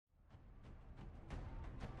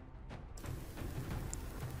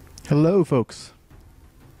Hello folks,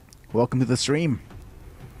 welcome to the stream.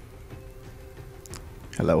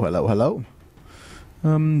 Hello.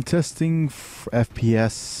 Testing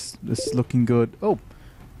FPS, this is looking good. Oh,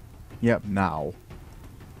 yep, now.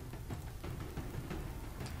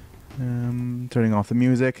 Turning off the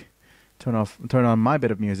music. Turn on my bit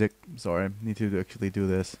of music. Sorry, need to actually do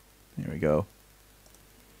this. Here we go.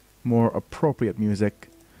 More appropriate music.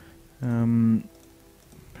 Apparently.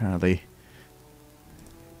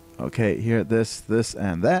 Okay, here, this,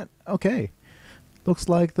 and that. Okay. Looks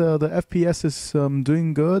like the FPS is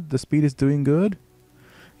doing good. The speed is doing good.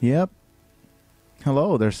 Yep.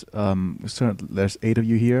 Hello, there's 8 of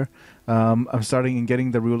you here. I'm starting and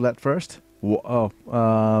getting the roulette first.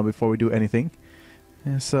 Before we do anything.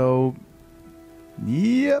 And so,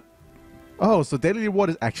 yep. Oh, so daily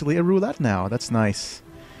reward is actually a roulette now. That's nice.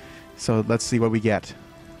 So let's see what we get.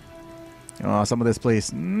 Some of this,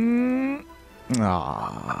 please. There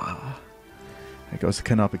goes a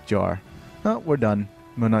canopic jar. Oh, we're done.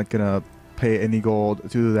 We're not gonna pay any gold to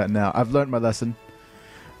do that now. I've learned my lesson.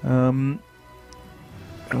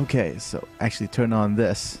 Okay, so actually turn on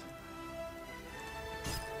this.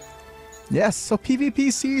 Yes, so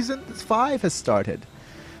PvP Season 5 has started.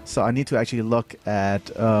 So I need to actually look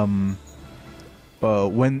at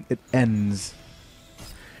when it ends.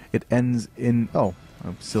 It ends in... Oh,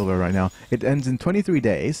 I'm silver right now. It ends in 23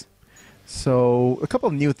 days. So a couple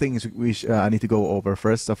of new things I need to go over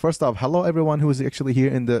first. So first off, hello everyone who is actually here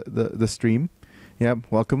in the stream. Yeah,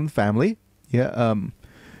 welcome family. Yeah,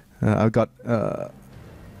 I've got okay,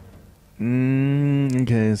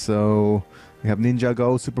 so we have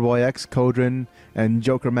Ninjago, Superboy X, Kodrin, and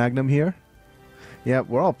Joker Magnum here. Yeah,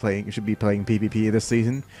 we're all playing. You should be playing PvP this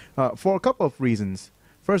season for a couple of reasons.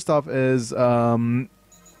 First off is playing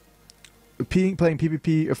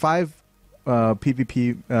PvP 5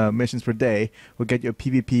 PvP missions per day will get you a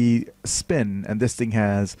PvP spin, and this thing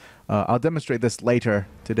has I'll demonstrate this later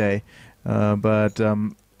today, but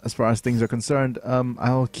as far as things are concerned,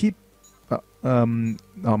 I'll keep on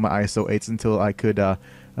my ISO 8s until I could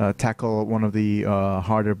tackle one of the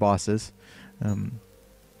harder bosses,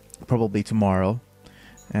 probably tomorrow.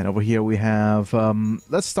 And over here we have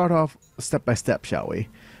let's start off step by step, shall we,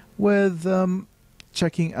 with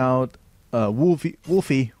checking out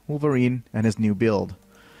Wolverine and his new build.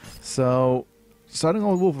 So, starting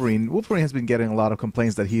on Wolverine. Wolverine has been getting a lot of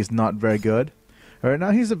complaints that he's not very good. Right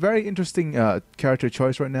now, he's a very interesting character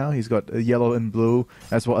choice right now. He's got a yellow and blue,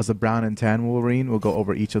 as well as a brown and tan Wolverine. We'll go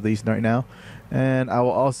over each of these right now. And I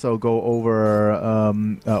will also go over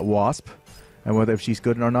Wasp, and whether if she's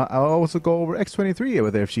good or not. I'll also go over X-23,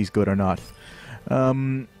 whether if she's good or not.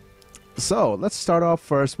 So, let's start off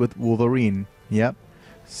first with Wolverine. Yep.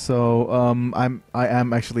 So I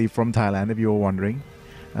am actually from Thailand, if you were wondering,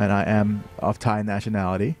 and I am of Thai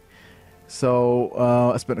nationality. So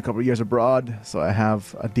I spent a couple of years abroad, so I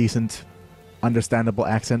have a decent, understandable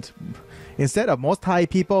accent. Instead of most Thai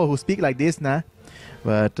people who speak like this, nah.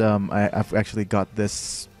 But I've actually got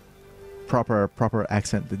this proper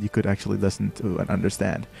accent that you could actually listen to and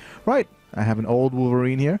understand. Right, I have an old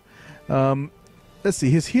Wolverine here. Let's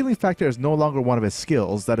see, his healing factor is no longer one of his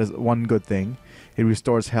skills. That is one good thing. He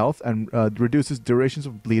restores health and reduces durations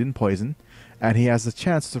of bleed and poison, and he has a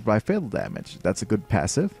chance to survive fatal damage. That's a good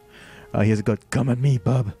passive. He has a good "come at me,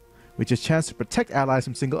 bub," which is a chance to protect allies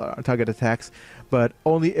from single target attacks, but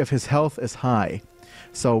only if his health is high.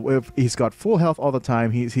 So if he's got full health all the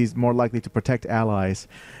time, he's more likely to protect allies,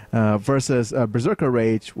 versus Berserker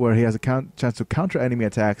Rage, where he has a chance to counter enemy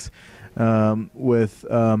attacks with...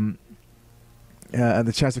 and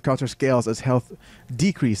the chance to counter scales as health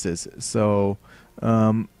decreases. So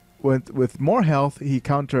with more health, he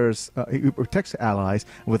counters, he protects allies.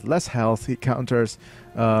 With less health, he counters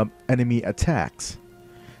enemy attacks.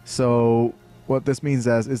 So what this means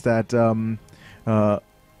is that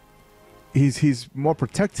he's more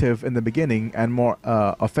protective in the beginning and more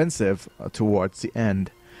offensive towards the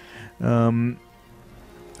end.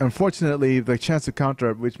 Unfortunately, the chance to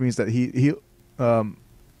counter, which means that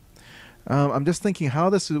I'm just thinking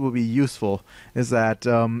how this will be useful is that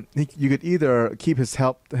you could either keep his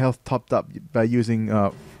health topped up by using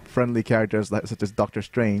friendly characters such as Doctor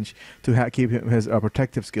Strange to keep his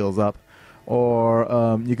protective skills up, or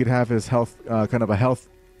you could have his health kind of a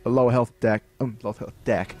low health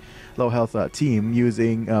team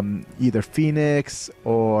using either Phoenix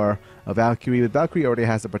or a Valkyrie. But Valkyrie already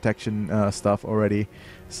has the protection stuff already.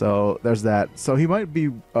 So there's that. So he might be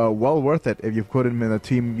well worth it if you put him in a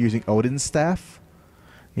team using Odin's staff.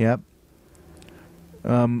 Yep.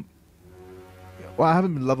 well, I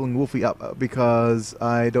haven't been leveling Wolfie up because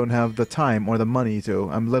I don't have the time or the money to.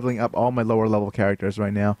 I'm leveling up all my lower level characters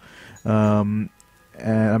right now. And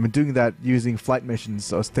I've been doing that using flight missions,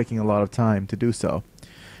 so it's taking a lot of time to do so.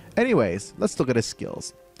 Anyways, let's look at his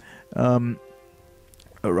skills.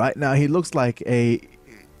 Right now, he looks like a...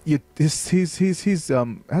 He's has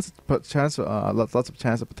a chance, lots of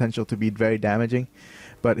chance of potential to be very damaging,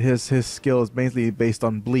 but his skill is mainly based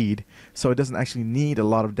on bleed, so it doesn't actually need a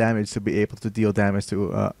lot of damage to be able to deal damage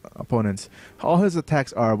to opponents. All his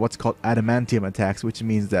attacks are what's called adamantium attacks, which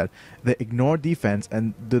means that they ignore defense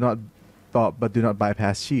and do not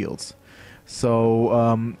bypass shields.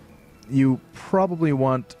 So you probably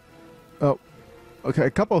want okay,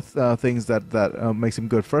 a couple of things that makes him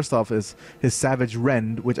good. First off is his Savage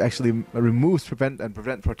Rend, which actually removes prevent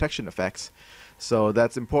protection effects. So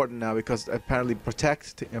that's important now because apparently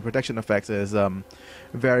protection effects is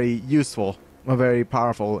very useful, very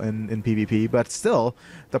powerful in PvP. But still,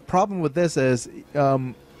 the problem with this is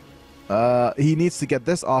he needs to get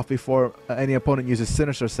this off before any opponent uses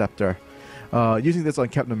Sinister Scepter. Using this on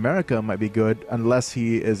Captain America might be good, unless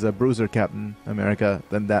he is a Bruiser Captain America,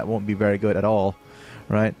 then that won't be very good at all,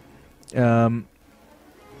 right? Did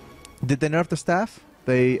they nerf the staff?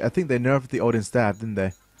 I think they nerfed the Odin staff, didn't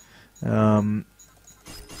they?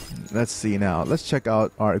 Let's see now. Let's check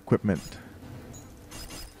out our equipment.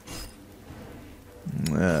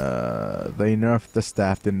 They nerfed the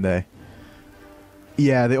staff, didn't they?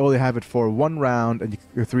 Yeah, they only have it for 1 round and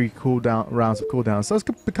 3 rounds of cooldown, so it's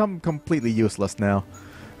become completely useless now.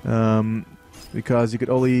 Because you could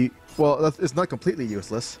only... Well, it's not completely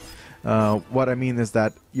useless. What I mean is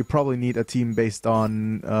that you probably need a team based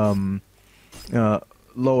on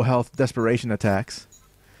low health desperation attacks.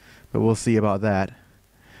 But we'll see about that.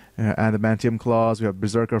 Adamantium Claws, we have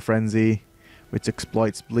Berserker Frenzy, which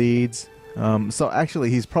exploits bleeds. So actually,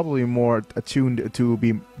 he's probably more attuned to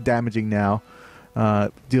be damaging now.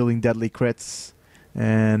 Dealing deadly crits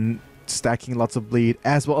and stacking lots of bleed,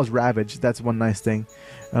 as well as Ravage. That's one nice thing.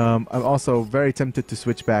 I'm also very tempted to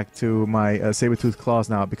switch back to my Saber-Tooth Claws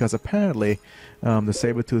now, because apparently the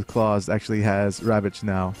Saber-Tooth Claws actually has Ravage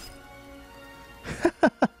now.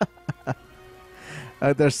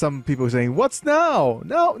 There's some people saying, "What's now?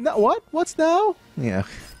 No, what? What's now?" Yeah.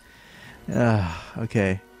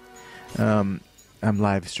 Okay. I'm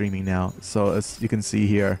live streaming now, so as you can see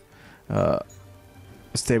here,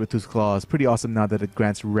 Saber-Tooth Claws, pretty awesome now that it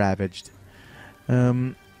grants Ravaged.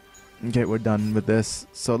 Okay, we're done with this.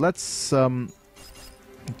 So let's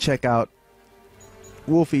check out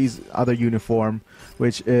Wolfie's other uniform,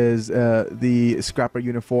 which is the Scrapper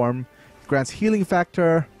uniform. Grants healing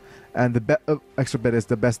factor, and the extra bit is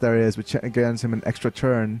the best there is, which grants him an extra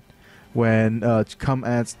turn when come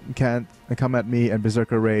at me and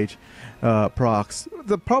Berserker Rage procs.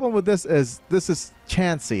 The problem with this is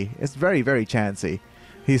chancy. It's very, very chancy.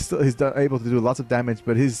 He's able to do lots of damage,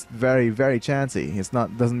 but he's very, very chancy.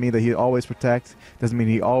 Doesn't mean that he always protects. Doesn't mean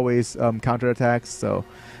he always counterattacks. So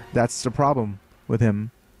that's the problem with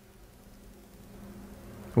him.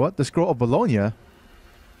 What? The Scroll of Bologna?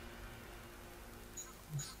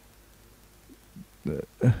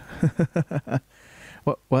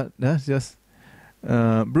 What? That's just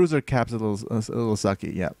Bruiser Cap's a little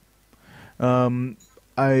sucky. Yeah.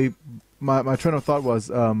 My train of thought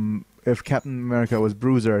was if Captain America was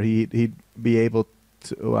Bruiser, I'd be able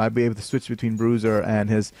to switch between Bruiser and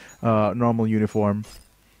his normal uniform,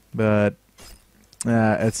 but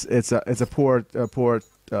it's a poor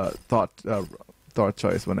thought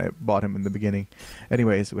choice when I bought him in the beginning.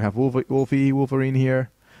 Anyways, we have Wolverine here.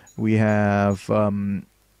 We have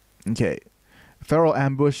okay, Feral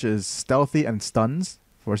Ambush is stealthy and stuns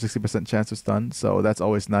for 60% chance to stun, so that's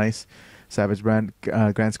always nice. Savage Brand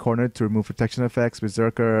grants cornered to remove protection effects.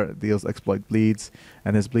 Berserker deals exploit bleeds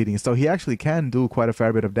and his bleeding. So he actually can do quite a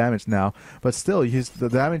fair bit of damage now. But still, the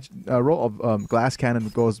damage roll of Glass Cannon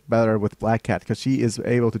goes better with Black Cat, because she is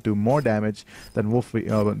able to do more damage than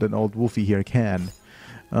old Wolfie here can.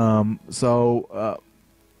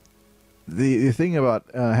 The thing about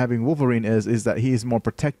having Wolverine is that he's more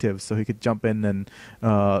protective, so he could jump in and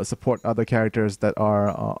support other characters that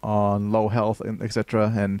are on low health, and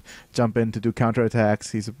etc., and jump in to do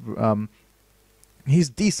counterattacks. He's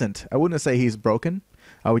decent. I wouldn't say he's broken.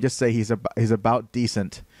 I would just say he's about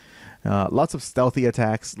decent. Lots of stealthy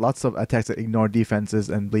attacks, lots of attacks that ignore defenses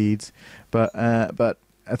and bleeds, but I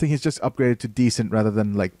think he's just upgraded to decent rather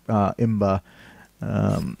than like Imba.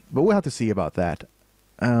 But we'll have to see about that.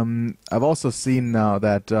 I've also seen now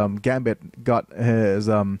that Gambit got his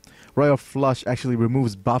Royal Flush actually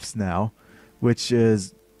removes buffs now, which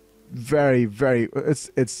is very, very...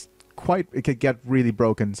 It could get really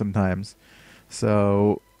broken sometimes.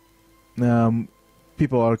 So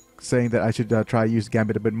people are saying that I should try use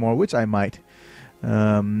Gambit a bit more, which I might.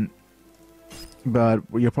 But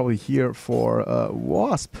you're probably here for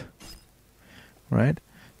Wasp, right?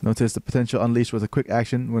 Notice the potential unleashed was a quick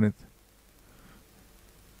action when it...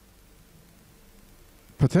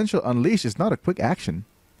 Potential unleashed is not a quick action.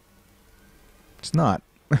 It's not.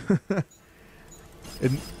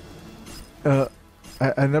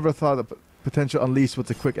 I never thought that potential unleashed was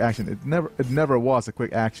a quick action. It never was a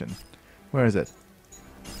quick action. Where is it?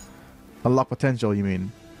 Unlock potential, you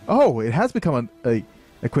mean? Oh, it has become a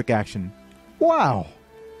quick action. Wow.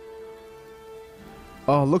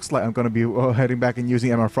 Oh, looks like I'm going to be heading back and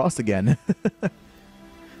using Emma Frost again.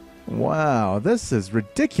 Wow, this is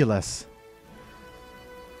ridiculous.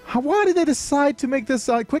 Why did they decide to make this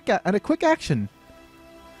a quick action?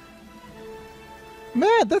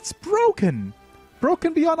 Man, that's broken.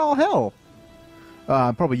 Broken beyond all hell.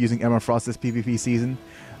 I'm probably using Emma Frost this PvP season.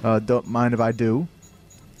 Don't mind if I do.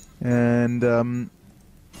 And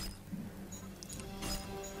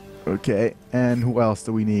okay, and who else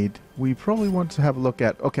do we need? We probably want to have a look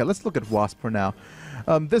at... Okay, let's look at Wasp for now.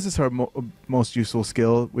 This is her most useful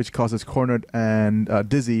skill, which causes cornered and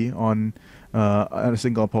dizzy on a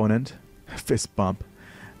single opponent. Fist bump.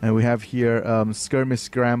 And we have here Skirmish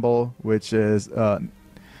Scramble, which is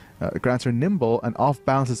grants her nimble and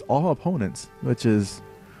off-balances all opponents, which is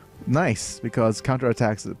nice because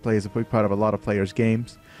counterattacks plays a big part of a lot of players'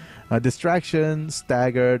 games. Distraction,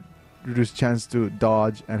 staggered, reduced chance to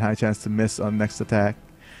dodge and high chance to miss on next attack.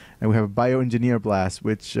 And we have a Bioengineer Blast,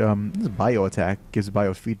 which is a bio attack, gives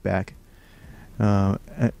biofeedback.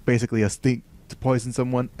 Basically a sting to poison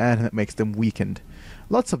someone, and it makes them weakened.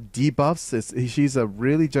 Lots of debuffs. She's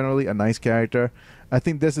really generally a nice character. I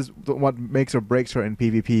think this is what makes or breaks her in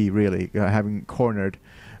PvP, really, having cornered.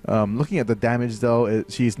 Looking at the damage, though,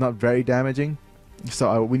 she's not very damaging.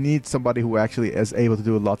 So we need somebody who actually is able to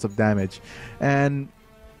do lots of damage. And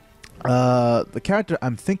the character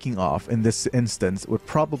I'm thinking of in this instance would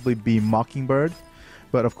probably be Mockingbird.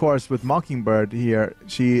 But of course, with Mockingbird here,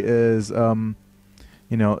 she is,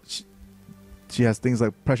 you know, she has things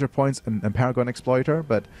like pressure points and Paragon Exploiter.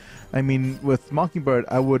 But I mean, with Mockingbird,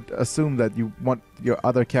 I would assume that you want your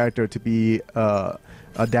other character to be a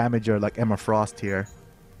damager like Emma Frost here.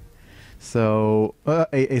 So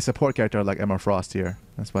a support character like Emma Frost here.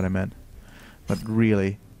 That's what I meant. But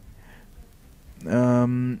really,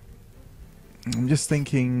 I'm just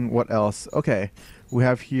thinking what else. Okay, we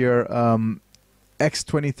have here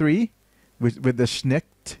X23 with the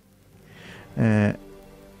Schnicht.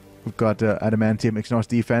 We've got Adamantium, ignores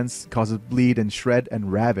defense, causes bleed and shred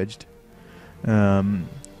and ravaged.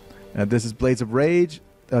 This is Blades of Rage,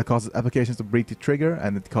 causes applications to break the trigger,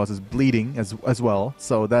 and it causes bleeding as well.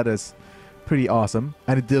 So that is pretty awesome,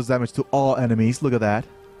 and it deals damage to all enemies. Look at that.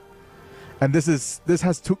 And this has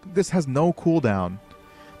no cooldown.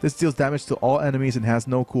 This deals damage to all enemies and has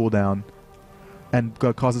no cooldown, and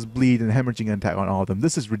causes bleed and hemorrhaging attack on all of them.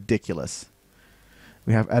 This is ridiculous.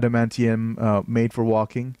 We have Adamantium, made for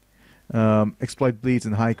walking. Exploit bleeds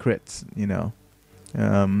and high crits, you know.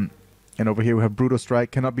 And over here we have Brutal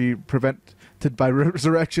Strike, cannot be prevented by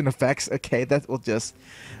resurrection effects. Okay, that will just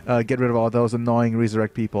get rid of all those annoying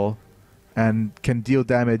resurrect people, and can deal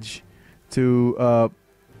damage to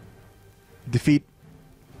defeat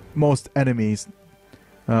most enemies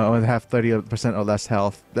or have 30% or less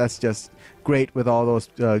health. That's just great with all those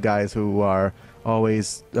guys who are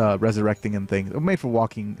always resurrecting and things. Made for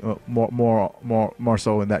walking, more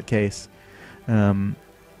so in that case.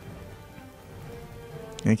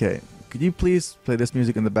 Okay, could you please play this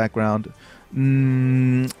music in the background?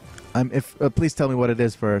 Please tell me what it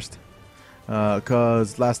is first,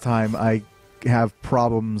 because last time I have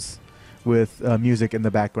problems with music in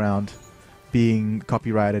the background being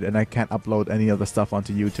copyrighted, and I can't upload any of the stuff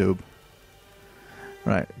onto YouTube.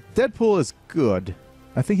 Right, Deadpool is good.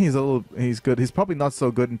 I think he's good. He's probably not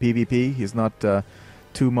so good in PvP. He's not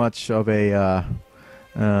too much of a...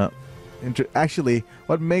 actually,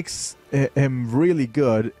 what makes him really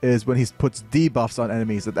good is when he puts debuffs on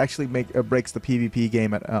enemies. That actually breaks the PvP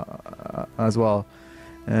game as well.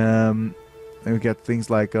 And we get things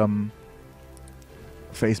like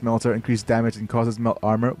Face Melter, increased damage and causes melt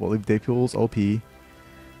armor. Well, if Deadpool's OP.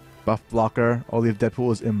 Buff Blocker, only if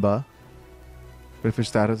Deadpool is Imba. Benefit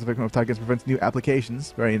status, effect of targets prevents new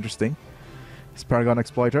applications. Very interesting. It's Paragon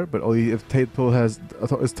Exploiter, but only if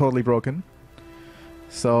Deadpool is totally broken.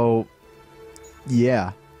 So,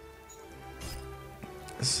 yeah.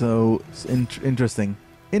 So, it's interesting.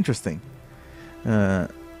 Interesting.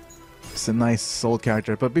 It's a nice soul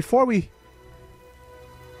character. But before we...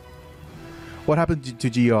 What happened to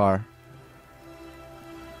GR?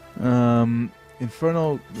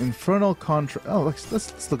 Infernal Contra. Oh,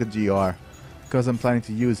 let's look at GR, because I'm planning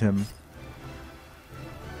to use him.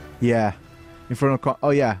 Yeah,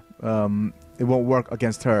 oh yeah. It won't work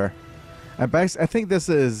against her. And I think this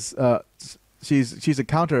is she's a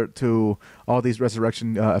counter to all these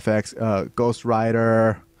resurrection effects. Ghost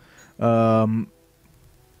Rider, all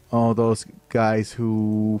those guys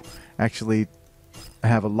who actually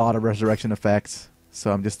have a lot of resurrection effects.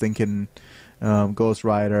 So I'm just thinking Ghost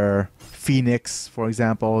Rider, Phoenix, for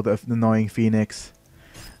example, the annoying Phoenix.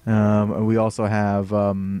 And we also have,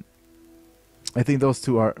 I think those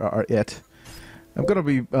two are it. I'm gonna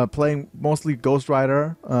be playing mostly Ghost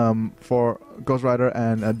Rider and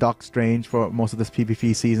Doc Strange for most of this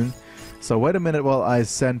PvP season. So wait a minute while I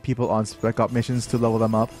send people on spec op missions to level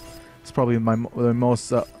them up. It's probably my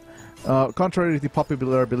most contrary to the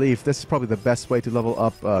popular belief, this is probably the best way to level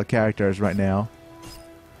up characters right now.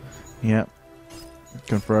 Yeah.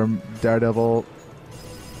 Confirm Daredevil.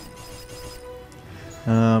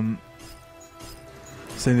 Sending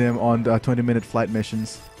them on 20-minute flight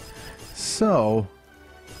missions. So,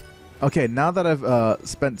 okay, now that I've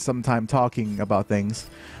spent some time talking about things,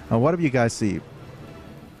 what have you guys seen?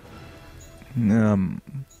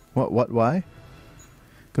 Why?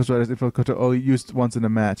 Ghost Rider's info control only used once in a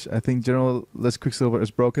match. I think Generalist Quicksilver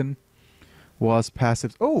is broken. Was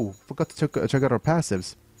passives. Oh, forgot to check out our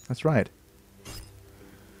passives. That's right.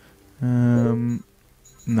 No,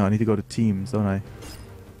 I need to go to teams, don't I?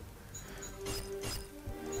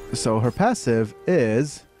 So her passive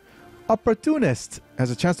is Opportunist.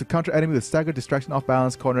 Has a chance to counter enemy with stagger, distraction, off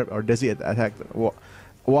balance, corner, or dizzy attack.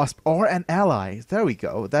 Wasp or an ally. There we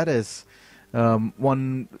go. That is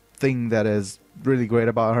one thing that is really great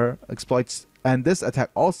about her. Exploits, and this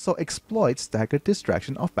attack also exploits stagger,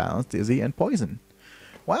 distraction, off balance, dizzy, and poison.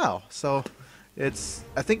 Wow. So it's,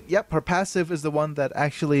 I think, yep, her passive is the one that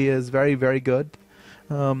actually is very, very good.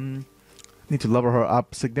 Need to level her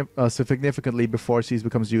up significantly before she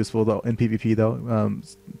becomes useful though in PvP though.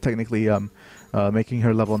 Technically, making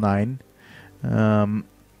her level 9.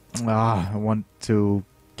 I want to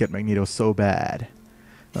get Magneto so bad.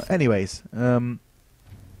 Anyways,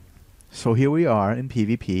 so here we are in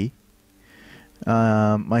PvP.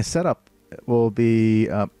 My setup will be,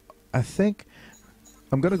 I think,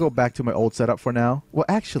 I'm gonna go back to my old setup for now. Well,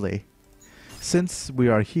 actually, since we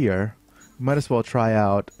are here, might as well try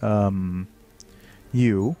out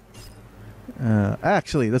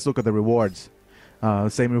actually, let's look at the rewards.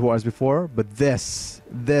 Same reward as before, but this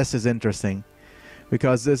is interesting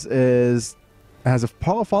because this has a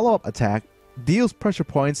follow-up attack, deals pressure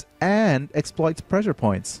points, and exploits pressure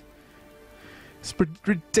points. It's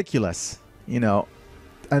ridiculous, you know,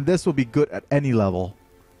 and this will be good at any level.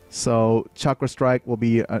 So Chakra Strike will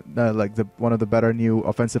be like one of the better new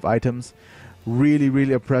offensive items. Really,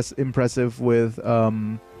 really impressive with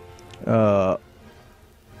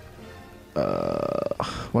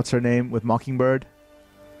what's her name, with Mockingbird.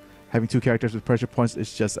 Having 2 characters with pressure points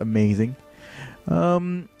is just amazing.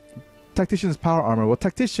 Tactician's power armor. Well,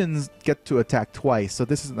 tacticians get to attack twice, so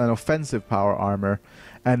this is an offensive power armor,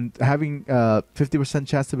 and having 50%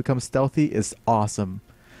 chance to become stealthy is awesome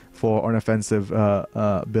for an offensive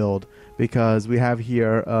build, because we have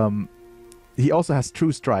here he also has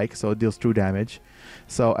True Strike, so it deals true damage.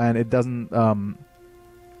 So and it doesn't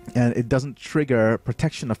trigger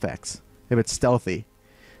protection effects if it's stealthy.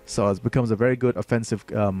 So it becomes a very good offensive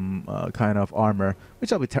kind of armor,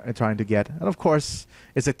 which I'll be trying to get. And of course,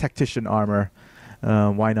 it's a tactician armor.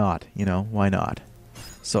 Why not? You know, why not?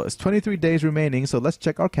 So it's 23 days remaining. So let's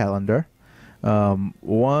check our calendar. 7,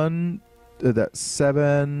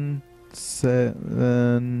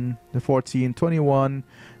 14, 21.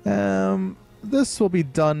 This will be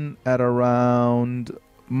done at around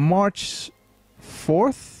March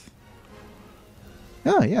 4th.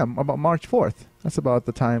 Yeah, about March 4th. That's about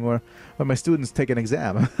the time when my students take an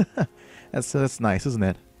exam. That's nice, isn't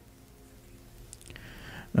it?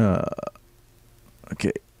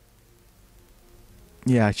 Okay.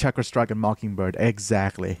 Yeah, Chakra Strike and Mockingbird.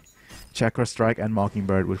 Exactly. Chakra Strike and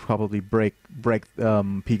Mockingbird would probably break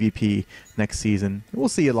PvP next season. We'll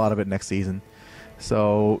see a lot of it next season.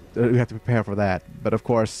 So we have to prepare for that. But of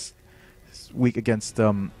course, it's weak against...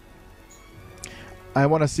 I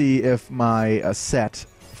want to see if my set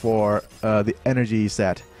for the energy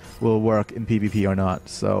set will work in PvP or not.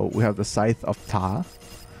 So we have the Scythe of Ta.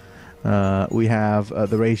 We have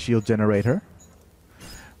the Ray Shield Generator.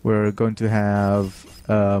 We're going to have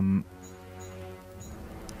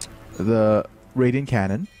the Radiant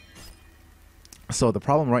Cannon. So the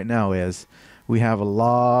problem right now is we have a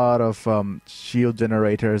lot of shield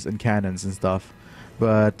generators and cannons and stuff.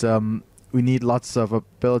 But we need lots of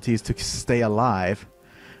abilities to stay alive.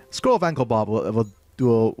 Scroll of Ankle Bob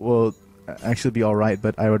will actually be alright,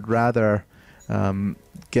 but I would rather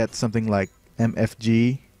get something like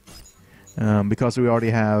MFG because we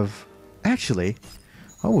already have... Actually,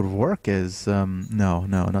 what would work is... no,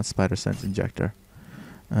 not Spider Sense Injector.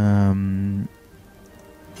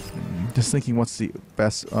 Just thinking what's the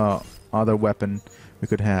best other weapon we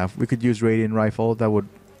could have. We could use Radiant Rifle. That would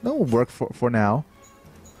work for now.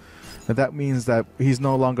 But that means that he's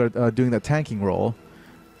no longer doing the tanking role.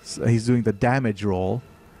 So he's doing the damage role.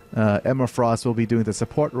 Emma Frost will be doing the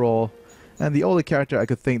support role. And the only character I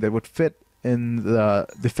could think that would fit in the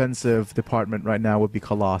defensive department right now would be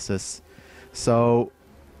Colossus. So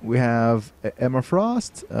we have Emma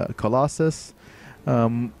Frost, Colossus.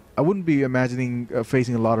 I wouldn't be imagining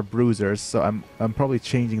facing a lot of bruisers, so I'm probably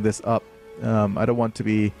changing this up. I don't want to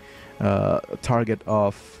be a target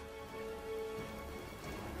of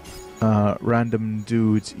random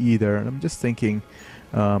dudes either. And I'm just thinking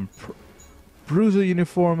bruiser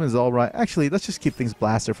uniform is alright. Actually, let's just keep things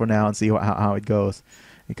blaster for now and see how it goes,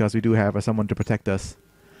 because we do have someone to protect us.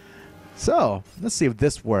 So let's see if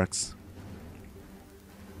this works.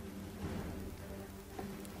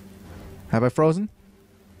 Have I frozen?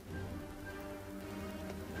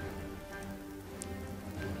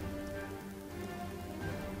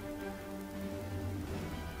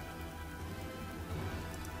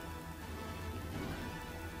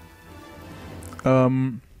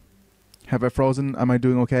 Have I frozen? Am I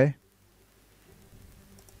doing okay?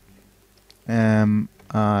 Am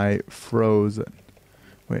I frozen?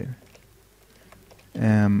 Wait.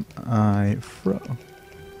 Am I frozen?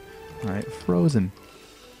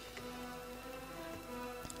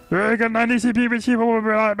 I got 90 CP, which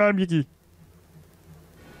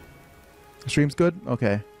Stream's good?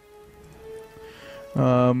 Okay.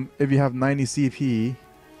 If you have 90 CP,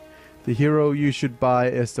 the hero you should buy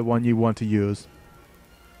is the one you want to use.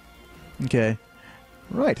 Okay.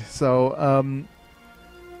 Right, so,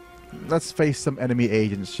 let's face some enemy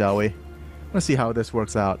agents, shall we? Let's see how this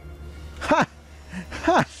works out. Ha!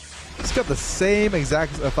 Ha! It's got the same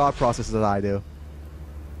exact thought process that I do.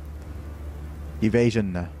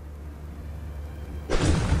 Evasion.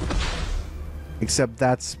 Except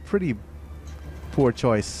that's pretty poor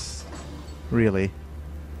choice, really.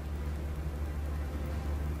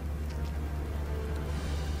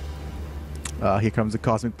 Here comes the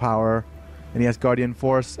Cosmic Power, and he has Guardian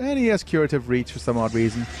Force, and he has Curative Reach for some odd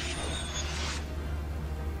reason.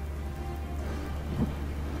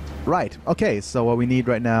 Right, okay, so what we need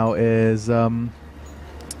right now is, I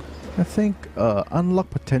think, Unlock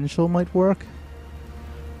Potential might work.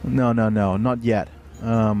 No, not yet.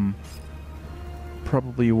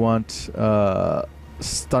 Probably want,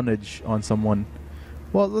 Stunnage on someone.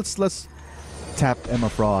 Well, let's tap Emma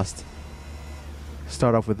Frost.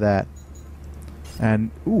 Start off with that.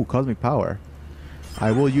 And, ooh, Cosmic Power.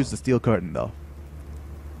 I will use the Steel Curtain, though.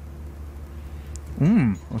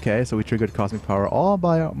 Okay, so we triggered Cosmic Power all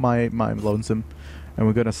by my lonesome. And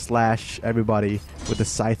we're gonna slash everybody with the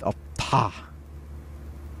Scythe of Ta.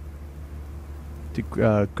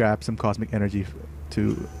 To grab some Cosmic Energy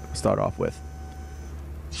to start off with.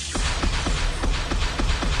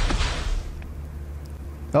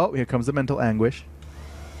 Oh, here comes the Mental Anguish.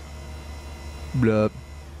 Blurp.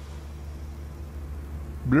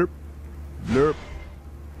 Blurp. Blurp.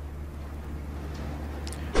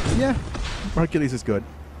 Yeah, Hercules is good.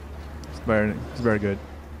 It's very good.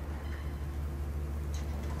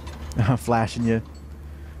 Flashing you.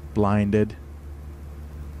 Blinded.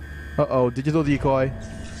 Uh-oh, digital decoy.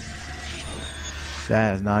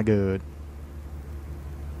 That is not good.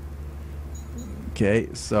 Okay,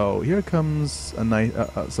 so here comes a nice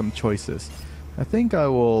some choices. I think I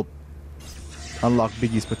will unlock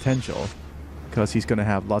Biggie's potential, because he's going to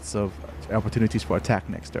have lots of opportunities for attack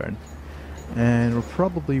next turn. And we're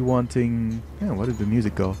probably wanting... Yeah, where did the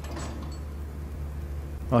music go?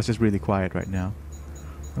 Oh, it's just really quiet right now.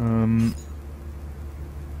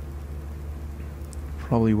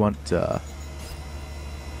 Probably want...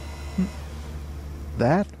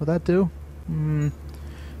 that? Will that do?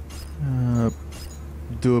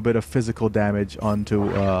 Do a bit of physical damage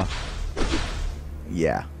onto...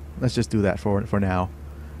 yeah, let's just do that for now.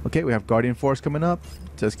 Okay, we have Guardian Force coming up.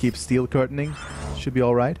 Just keep Steel Curtaining. Should be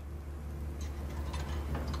alright.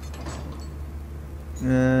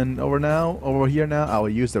 And over here now, I will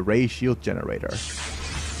use the Ray Shield Generator.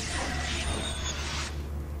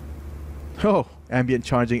 Oh, ambient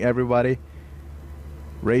charging everybody.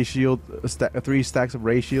 Ray Shield, 3 stacks of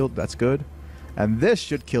Ray Shield, that's good. And this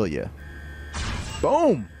should kill you.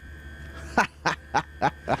 Boom!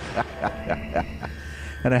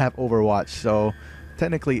 and I have Overwatch, so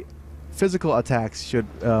technically physical attacks should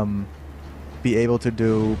be able to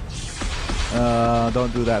do...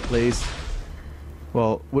 don't do that, please.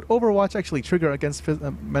 Well, would Overwatch actually trigger against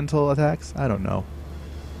mental attacks? I don't know.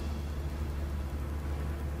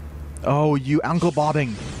 Oh, you ankle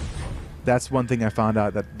bobbing! That's one thing I found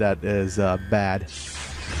out that is bad.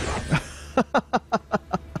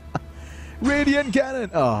 Radiant cannon!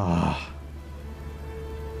 Oh.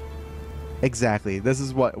 Exactly. This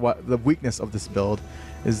is what the weakness of this build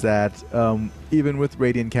is, that even with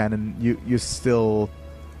Radiant cannon, you still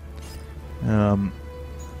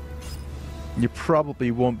you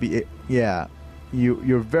probably won't be... Yeah,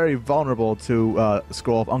 you're very vulnerable to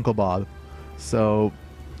Scroll of Uncle Bob. So,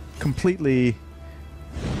 completely,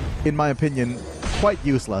 in my opinion, quite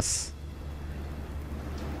useless.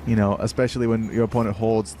 You know, especially when your opponent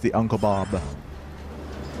holds the Uncle Bob.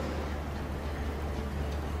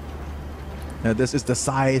 Now this is the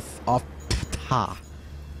Scythe of Ptah.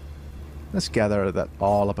 Let's gather that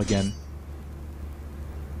all up again.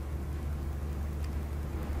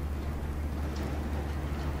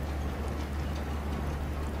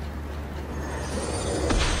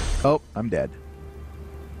 Oh, I'm dead.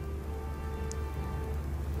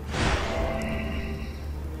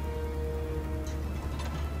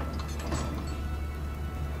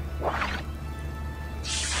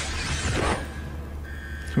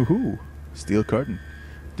 Woohoo! Steel Curtain,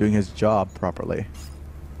 doing his job properly.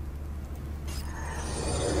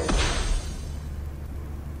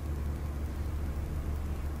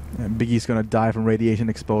 And Biggie's gonna die from radiation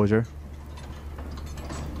exposure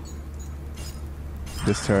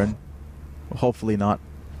this turn. Well, hopefully not.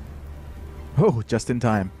 Oh, just in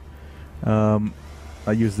time. I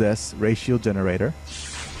use this Ray Shield Generator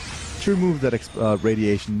to remove that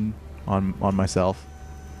radiation on myself.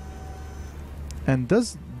 And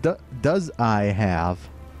does I have...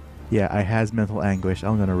 Yeah, I has mental anguish.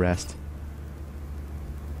 I'm gonna rest.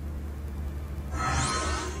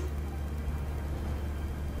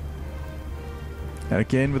 And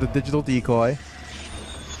again with a digital decoy.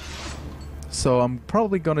 So I'm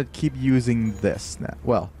probably gonna keep using this now.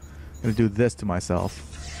 Well, I'm gonna do this to myself.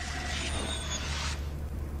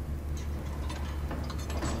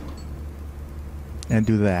 And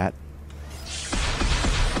do that.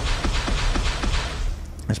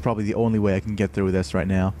 That's probably the only way I can get through this right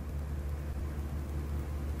now.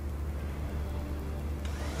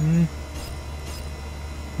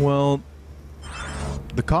 Well,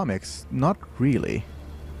 the comics, not really.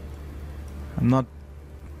 I'm not...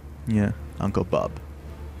 Yeah, Uncle Bob.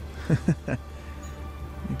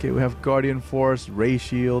 Okay, we have Guardian Force, Ray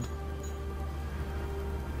Shield.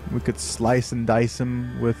 We could slice and dice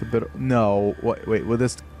him with a bit of... No, wait, will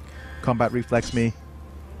this combat reflex me?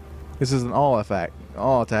 This is an all effect.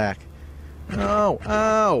 All attack. Oh,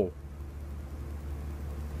 ow!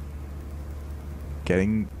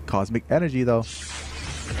 Getting cosmic energy though.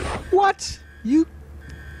 What? You're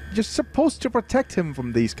supposed to protect him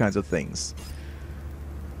from these kinds of things.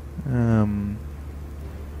 Do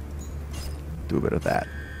a bit of that.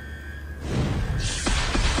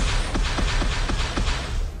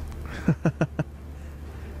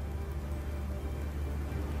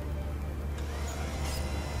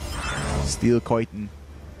 Steel Coiton.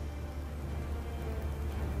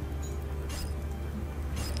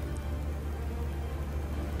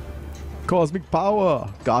 Cosmic Power!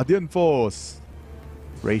 Guardian Force!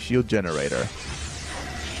 Ray Shield Generator.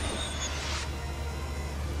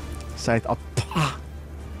 Scythe of Ptah!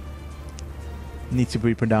 Needs to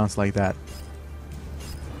be pronounced like that.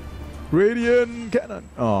 Radiant Cannon!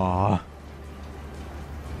 Aww.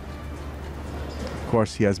 Of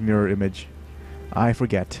course he has mirror image. I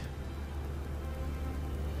forget.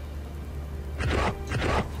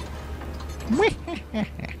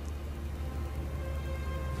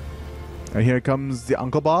 And here comes the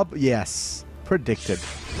Uncle Bob. Yes. Predicted.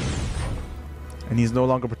 And he's no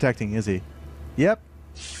longer protecting, is he? Yep.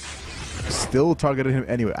 Still targeted him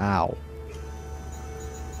anyway. Ow.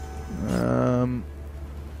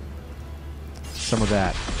 Some of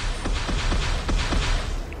that.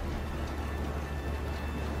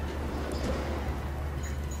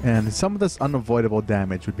 And some of this unavoidable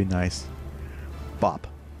damage would be nice. Bop.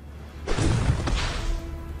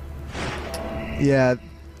 Yeah,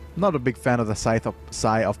 not a big fan of the Scythe of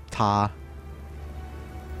Ptah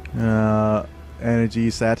energy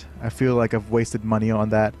set. I feel like I've wasted money on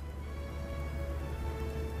that.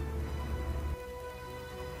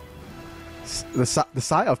 The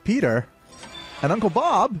Scythe of Peter and Uncle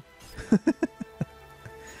Bob.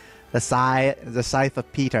 the Scythe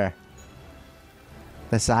of Peter.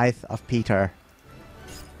 The Scythe of Peter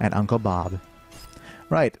and Uncle Bob.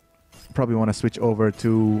 Right. Probably want to switch over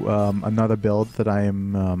to another build that I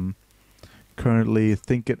am currently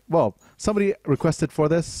thinking. Well, somebody requested for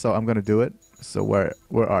this, so I'm gonna do it. So where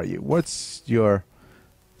are you? What's your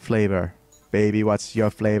flavor, baby? What's your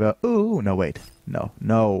flavor? Ooh, no, wait, no.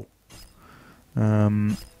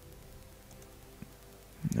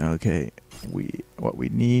 Okay. What we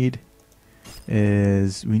need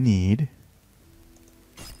is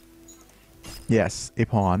yes, a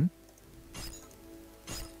pawn.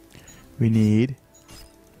 We need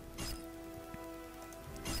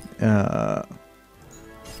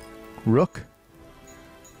rook.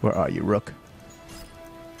 Where are you, rook?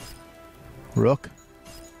 Rook,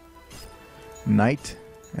 knight,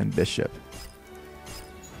 and bishop.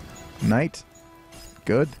 Knight,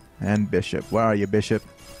 good, and bishop. Where are you, bishop?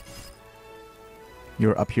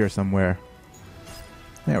 You're up here somewhere.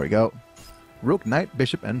 There we go. Rook, knight,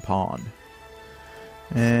 bishop, and pawn.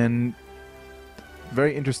 And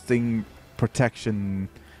very interesting protection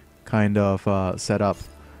kind of setup.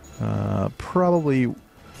 Probably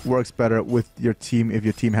works better with your team if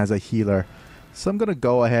your team has a healer. So I'm gonna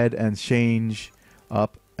go ahead and change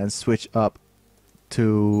up and switch up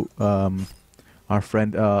to our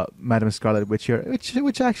friend Madam Scarlet Witch here,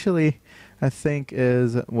 which actually I think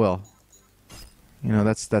is, well, you know,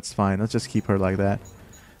 that's fine. Let's just keep her like that.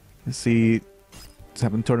 Let's see. Let's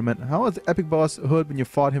have a tournament. How was the epic boss Hood when you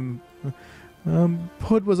fought him?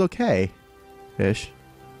 Hood was okay ish.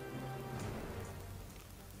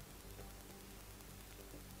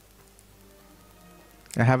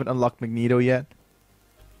 I haven't unlocked Magneto yet.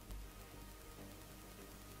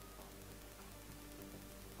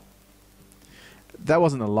 That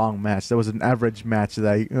wasn't a long match. That was an average match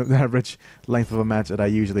that the average length of a match that I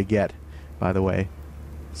usually get, by the way.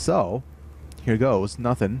 So, here goes.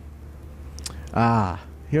 Nothing.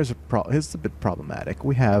 Here's a bit problematic.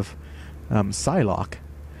 We have Psylocke,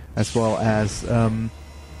 as well as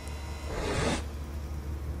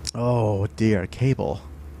oh dear, Cable.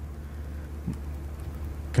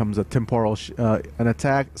 Comes a temporal an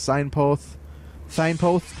attack, signpost,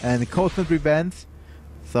 and constant revenge.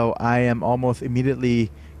 So I am almost immediately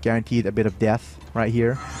guaranteed a bit of death right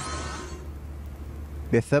here.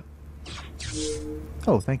 Bishop.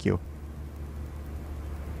 Oh, thank you.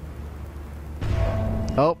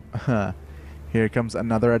 Oh, here comes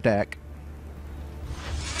another attack.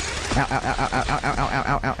 Ow, ow, ow, ow, ow, ow, ow,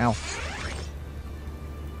 ow, ow, ow.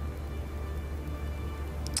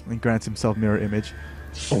 And grants himself mirror image.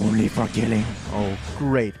 Only for killing. Oh,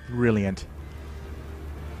 great. Brilliant.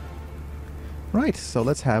 Right, so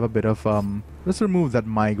let's have a bit of, let's remove that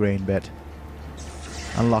migraine bit.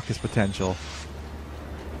 Unlock his potential.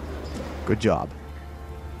 Good job.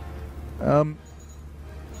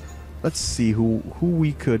 Let's see who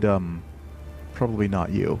we could, probably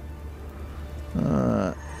not you.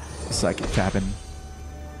 Psychic tapping.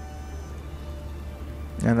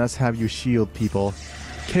 And let's have you shield people.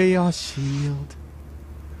 Chaos shield.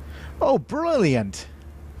 Oh, brilliant!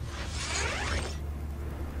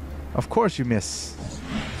 Of course you miss.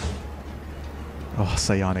 Oh,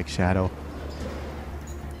 psionic shadow.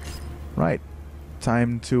 Right.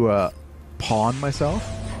 Time to pawn myself.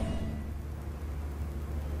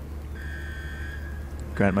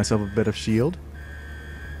 Grant myself a bit of shield.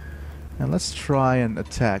 And let's try and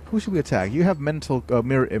attack. Who should we attack? You have mental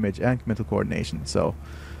mirror image and mental coordination, so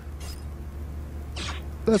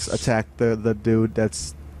let's attack the dude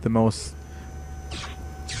that's the most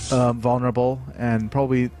vulnerable and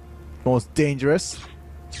probably most dangerous.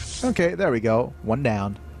 Okay, there we go. One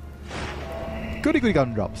down. Goody goody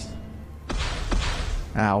gumdrops.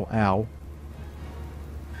 Ow, ow.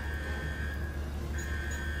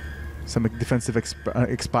 Some defensive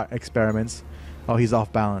experiments. Oh, he's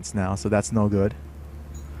off balance now, so that's no good.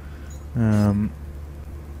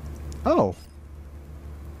 Oh.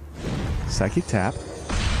 Psychic tap.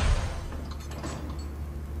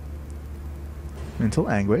 Mental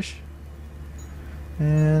anguish.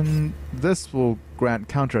 And this will grant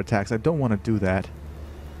counterattacks. I don't want to do that.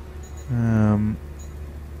 I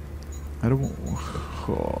don't want...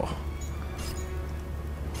 Oh.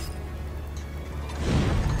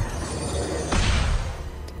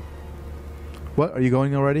 What? Are you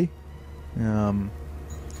going already?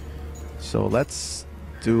 So let's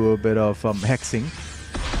do a bit of hexing.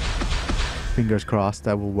 Fingers crossed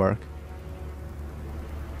that will work.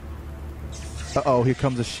 Uh-oh, here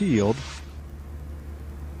comes a shield.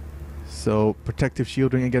 So, protective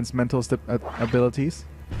shielding against mental abilities.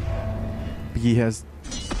 He has...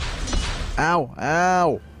 Ow!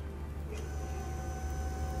 Ow!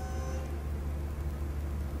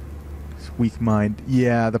 Weak mind.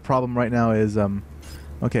 Yeah, the problem right now is,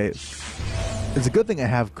 okay. It's a good thing I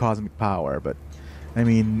have cosmic power, but I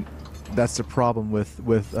mean, that's the problem with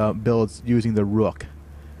builds using the rook.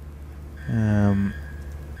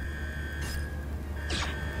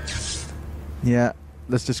 Yeah,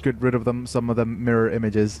 let's just get rid of them. Some of the mirror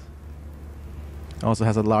images. Also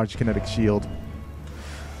has a large kinetic shield.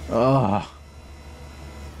 Ugh.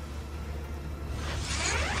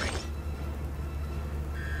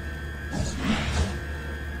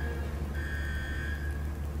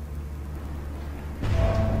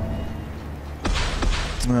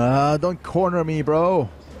 Don't corner me, bro.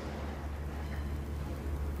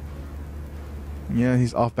 Yeah,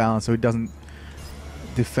 he's off balance, so he doesn't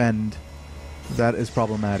defend. That is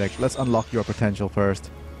problematic. Let's unlock your potential first.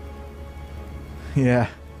 Yeah.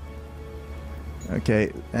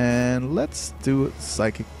 Okay, and let's do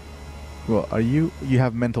psychic. Well, are you? You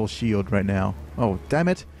have mental shield right now. Oh, damn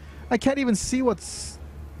it! I can't even see what's.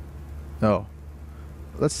 Oh,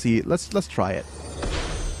 let's see. Let's try it.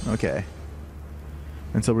 Okay.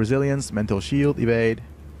 Mental resilience, mental shield, evade.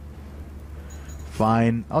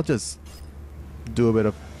 Fine. I'll just do a bit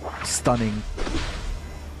of stunning.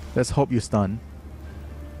 Let's hope you stun.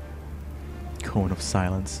 Cone of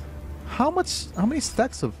silence. How many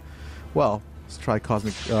stacks of... Well, let's try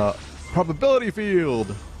cosmic probability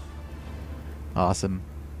field. Awesome.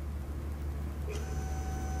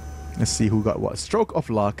 Let's see who got what. Stroke of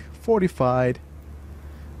luck, fortified,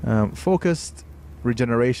 focused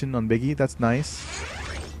regeneration on Biggie. That's nice.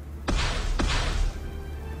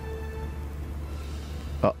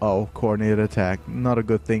 Uh-oh, coordinated attack. Not a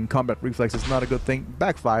good thing. Combat reflex is not a good thing.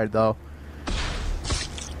 Backfired, though.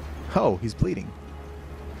 Oh, he's bleeding.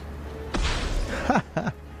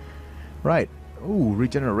 Right. Ooh,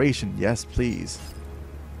 regeneration. Yes, please.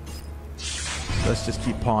 Let's just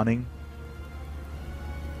keep pawning.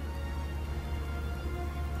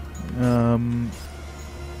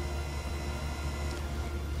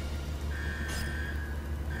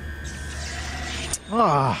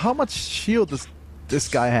 How much shield does this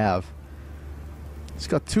guy have? He's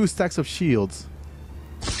got 2 stacks of shields.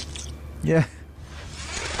 Yeah.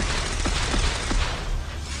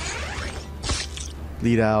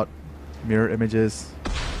 Bleed out. Mirror images.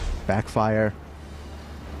 Backfire.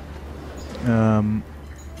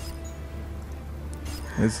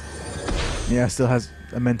 Yeah, still has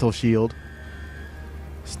a mental shield.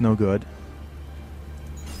 It's no good.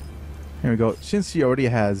 Here we go. Since he already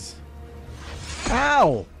has...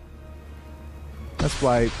 Ow! That's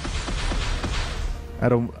why I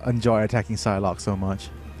don't enjoy attacking Psylocke so much.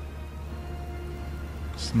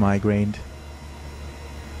 Just migrained.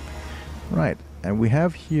 Right, and we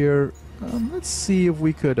have here... let's see if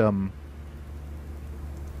we could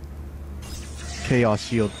Chaos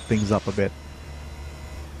Shield things up a bit.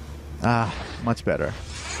 Ah, much better.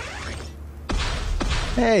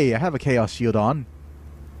 Hey, I have a Chaos Shield on.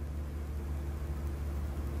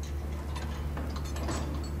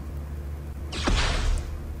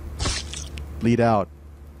 Bleed out.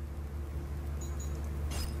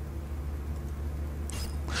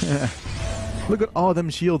 Look at all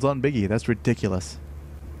them shields on Biggie. That's ridiculous.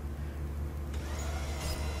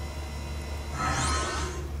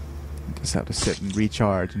 Just have to sit and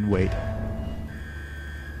recharge and wait.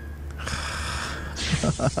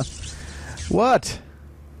 What?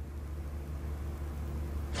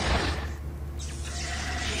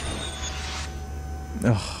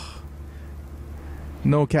 Ugh.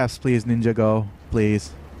 No caps, please, Ninja Go.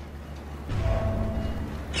 Please.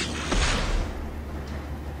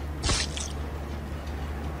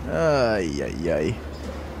 Yay.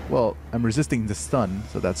 Well, I'm resisting the stun,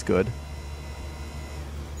 so that's good.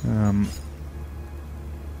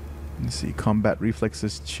 Let's see. Combat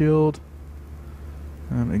reflexes chilled.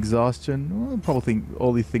 Exhaustion. Well, probably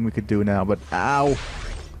only thing we could do now, but ow.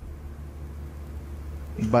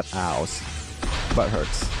 Butt ows. Butt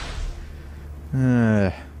hurts.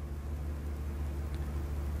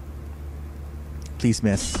 Please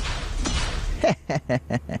miss.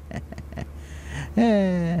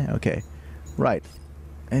 Okay. Right.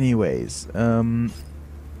 Anyways, let's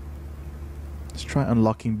try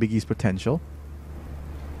unlocking Biggie's potential.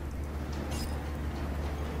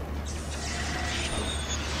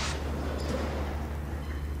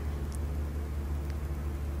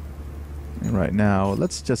 And right now,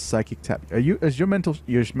 let's just psychic tap. Is your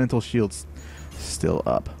mental shields still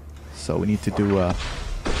up? So we need to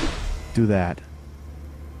do that.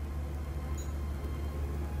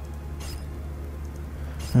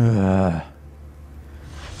 I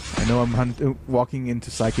know I'm walking into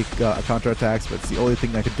psychic counterattacks, but it's the only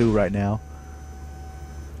thing I could do right now.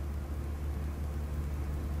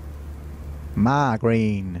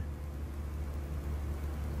 Migraine.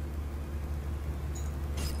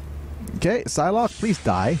 Okay, Psylocke, please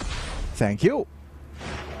die. Thank you.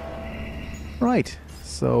 Right.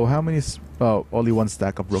 So how many? Oh, only one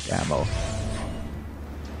stack of Rook ammo.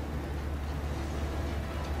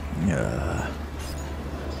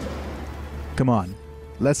 Come on.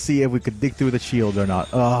 Let's see if we could dig through the shield or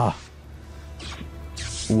not.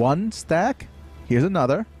 One stack. Here's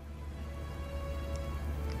another.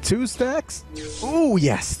 2 stacks. Oh,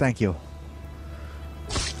 yes. Thank you.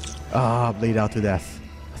 Bleed out to death.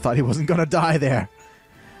 I thought he wasn't gonna die there.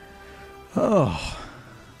 Oh.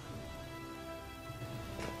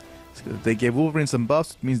 They gave Wolverine some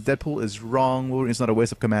buffs. It means Deadpool is wrong. Wolverine's not a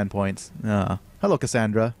waste of command points. Hello,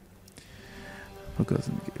 Cassandra. Who goes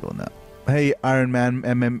in the Gable now? Hey, Iron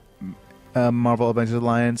Man, Marvel Avengers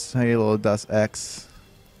Alliance. Hey, little Dust X.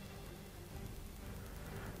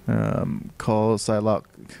 Call Psylocke.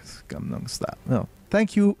 Stop. No.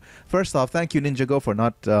 Thank you. First off, thank you, Ninjago, for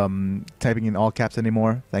not typing in all caps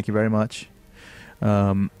anymore. Thank you very much.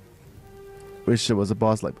 Wish it was a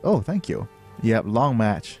boss like. Oh, thank you. Yep, long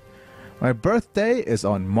match. My birthday is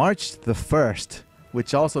on March the 1st,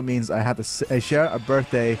 which also means I had to share a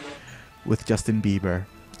birthday with Justin Bieber,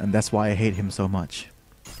 and that's why I hate him so much.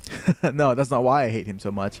 No, that's not why I hate him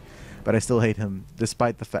so much, but I still hate him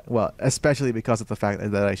despite the fact, well, especially because of the fact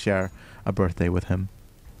that I share a birthday with him.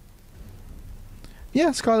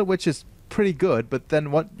 Yeah, Scarlet Witch is pretty good, but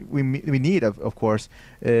then what we need, of course,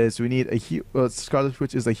 is we need a Scarlet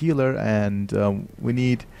Witch is a healer, and we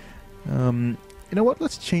need, you know what?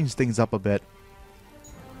 Let's change things up a bit.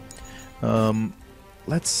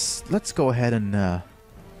 Let's go ahead and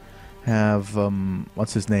have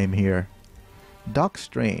what's his name here? Doc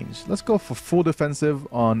Strange. Let's go for full defensive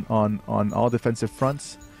on all defensive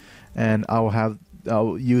fronts, and I'll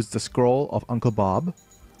use the scroll of Uncle Bob.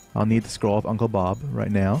 I'll need the scroll of Uncle Bob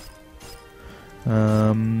right now.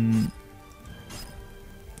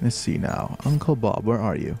 Let's see now. Uncle Bob, where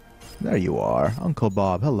are you? There you are. Uncle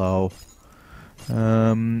Bob, hello.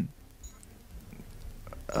 We'll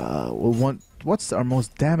want. What's our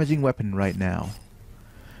most damaging weapon right now?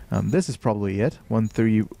 This is probably it. 1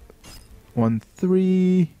 3 1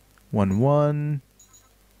 3 1 1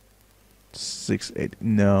 6 8.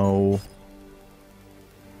 No.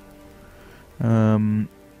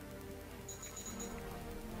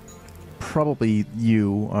 Probably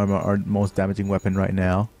you are our most damaging weapon right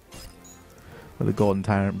now with the Golden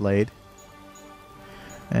Tyrant Blade.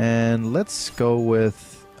 And let's go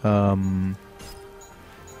with Sun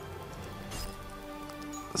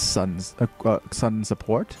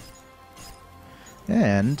support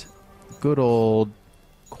and good old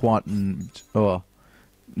Quantum. Oh,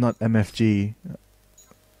 not MFG.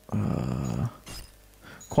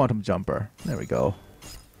 Quantum Jumper. There we go.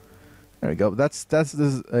 There we go. This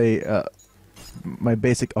is a my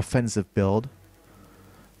basic offensive build.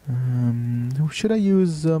 Should I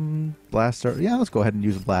use Blaster? Yeah, let's go ahead and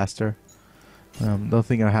use Blaster. Don't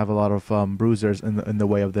think I have a lot of bruisers in the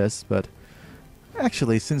way of this, but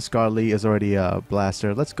actually, since Scarlet is already a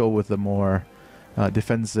Blaster, let's go with the more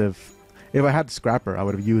defensive. If I had Scrapper, I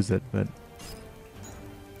would have used it, but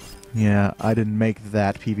yeah, I didn't make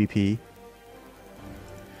that PvP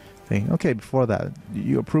thing. Okay, before that,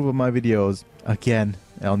 you approve of my videos again,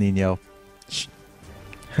 El Nino.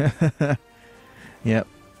 Yep.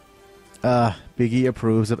 Biggie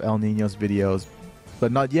approves of El Nino's videos,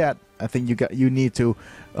 but not yet. I think you need to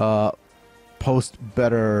post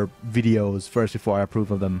better videos first before I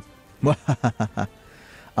approve of them.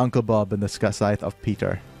 Uncle Bob and the Scythe of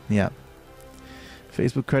Peter. Yeah.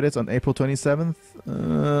 Facebook credits on April 27th?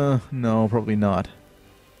 No, probably not.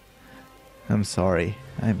 I'm sorry.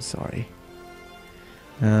 I'm sorry.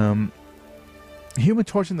 Human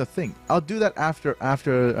Torch and the Thing. I'll do that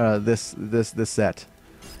after this set.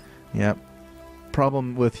 Yep.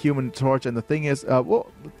 Problem with Human Torch and the Thing is, well,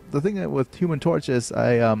 the thing with Human Torch is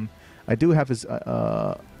I do have his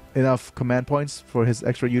enough command points for his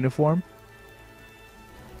extra uniform,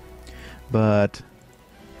 but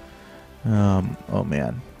oh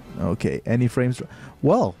man. Okay, any frames?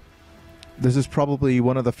 Well, this is probably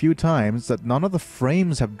one of the few times that none of the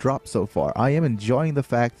frames have dropped so far. I am enjoying the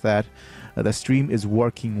fact that the stream is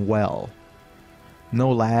working well.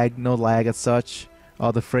 No lag as such.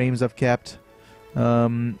 All the frames I've kept.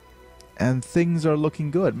 And things are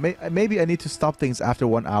looking good. Maybe I need to stop things after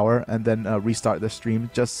 1 hour and then restart the stream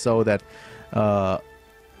just so that the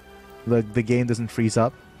game doesn't freeze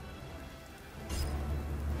up.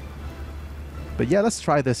 But yeah, let's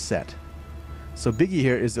try this set. So Biggie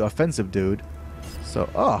here is the offensive dude.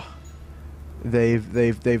 So they've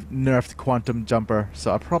nerfed Quantum Jumper.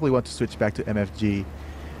 So I probably want to switch back to MFG.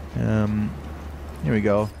 Here we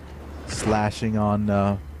go. Slashing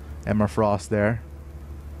on Emma Frost there.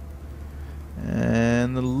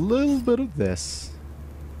 And a little bit of this.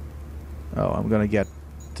 Oh, I'm gonna get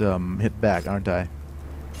hit back, aren't I?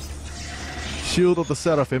 Shield of the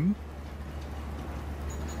Seraphim.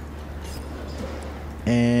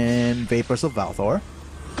 And Vapors of Valthor.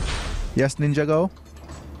 Yes, Ninja Go?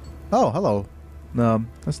 Oh, hello.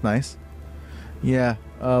 That's nice. Yeah,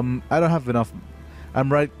 I don't have enough.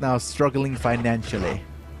 I'm right now struggling financially.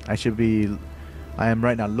 I am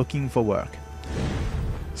right now looking for work.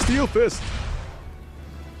 Steel Fist!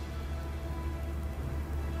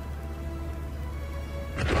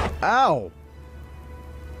 Ow!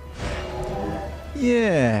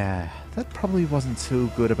 Yeah, that probably wasn't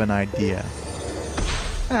too good of an idea.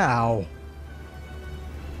 Ow!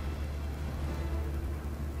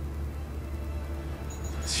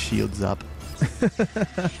 Shields up.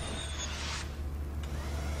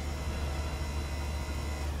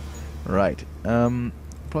 Right.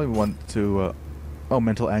 Probably want to. Oh,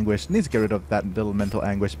 mental anguish. Needs to get rid of that little mental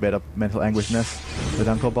anguish bit of mental anguishness with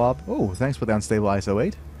Uncle Bob. Oh, thanks for the unstable ISO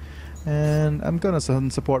 8. And I'm gonna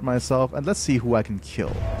support myself, and let's see who I can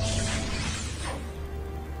kill. I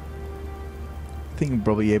think I'm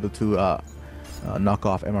probably able to knock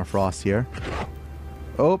off Emma Frost here.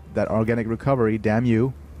 Oh, that organic recovery, damn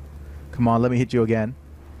you. Come on, let me hit you again.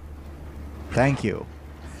 Thank you.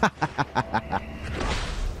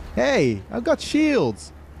 Hey, I've got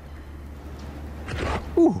shields.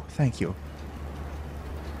 Ooh, thank you.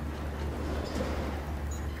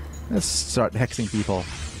 Let's start hexing people.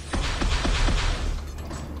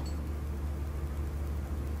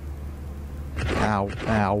 Ow,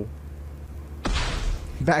 ow.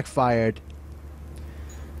 Backfired.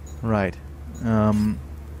 Right.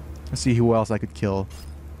 Let's see who else I could kill.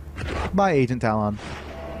 Bye, Agent Talon.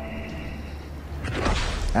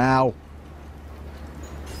 Ow.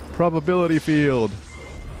 Probability field.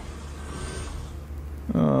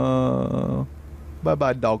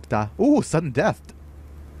 Bye-bye, Doctor. Ooh, sudden death.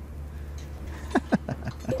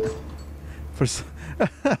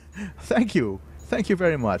 Thank you. Thank you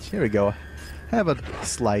very much. Here we go. Have a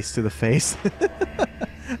slice to the face.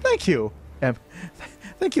 Thank you.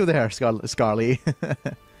 Thank you there, Scarly.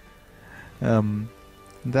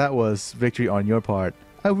 That was victory on your part.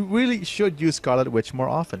 I really should use Scarlet Witch more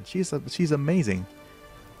often. She's amazing.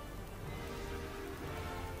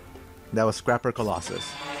 That was Scrapper Colossus.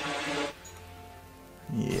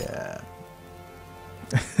 Yeah.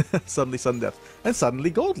 Suddenly Sudden Death. And suddenly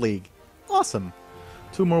Gold League. Awesome.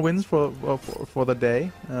 2 more wins for the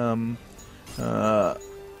day. I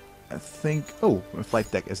think... Oh, my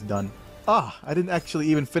flight deck is done. Ah, I didn't actually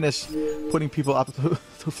even finish putting people up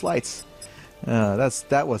to flights.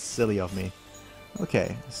 That was silly of me.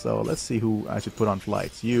 Okay, so let's see who I should put on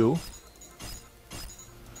flights. You.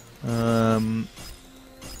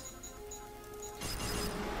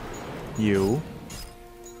 You.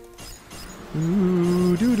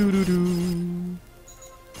 Ooh, doo doo doo doo.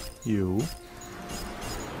 You.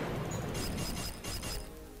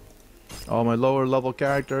 All my lower level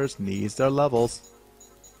characters needs their levels.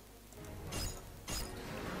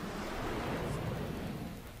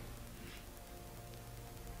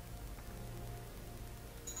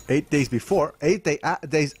 Eight days before, 8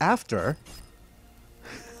 days after.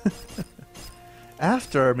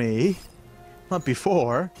 After me, not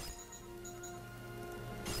before.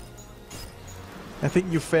 I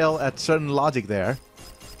think you fail at certain logic there.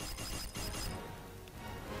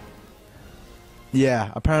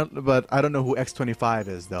 Yeah, apparently, but I don't know who X25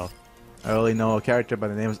 is, though. I only know a character by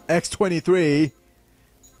the name of X23.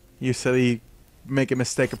 You silly, make a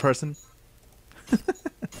mistake a person.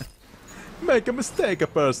 Make a mistake a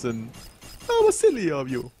person. How silly of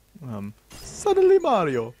you. Suddenly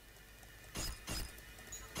Mario.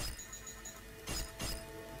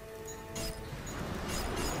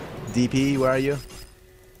 DP, where are you?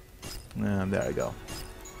 There I go.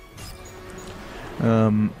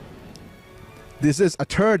 This is a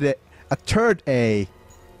third A.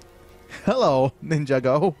 Hello, Ninja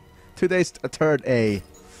Go. Today's a third A.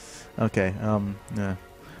 Okay, yeah.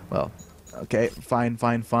 Well, okay,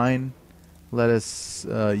 fine. Let us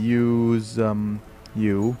use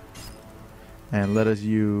you. And let us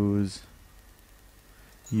use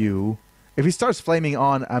you. If he starts flaming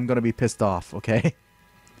on, I'm gonna be pissed off, okay?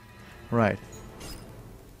 Right.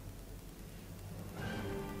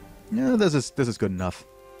 Yeah, this is good enough.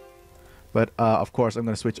 But of course I'm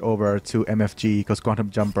gonna switch over to MFG because Quantum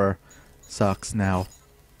Jumper sucks now.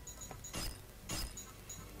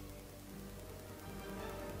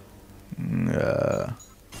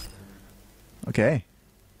 Okay.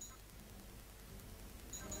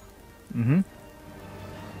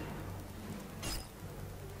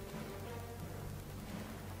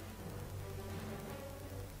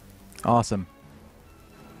 Awesome.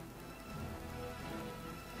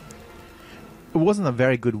 It wasn't a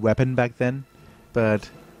very good weapon back then, but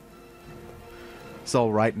it's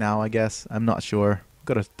all right now, I guess. I'm not sure.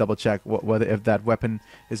 Gotta double check whether if that weapon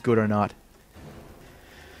is good or not.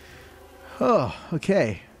 Oh,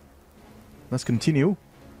 okay. Let's continue.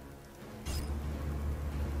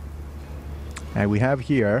 And we have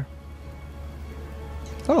here.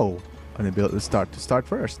 Oh, an ability to start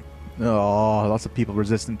first. Oh, lots of people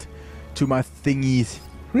resistant to my thingies.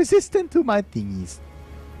 Resistant to my thingies.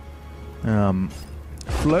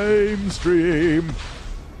 Flame stream.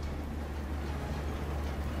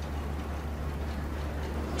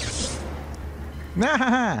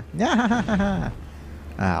 Nah, nah.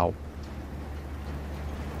 Ow.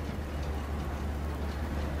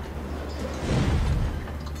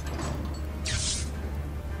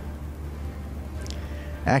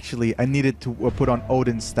 Actually, I needed to put on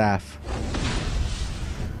Odin's staff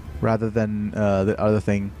rather than the other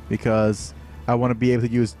thing because I want to be able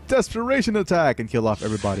to use Desperation Attack and kill off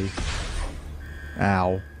everybody.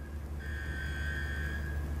 Ow.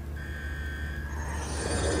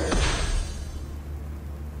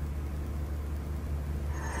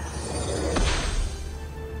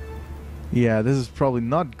 Yeah, this is probably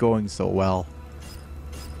not going so well.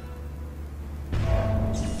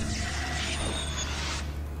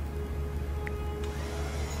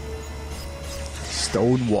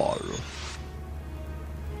 Stone wall.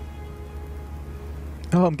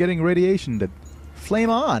 Oh, I'm getting radiation. Flame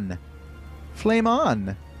on! Flame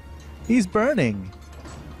on! He's burning!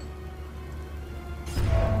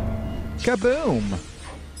 Kaboom!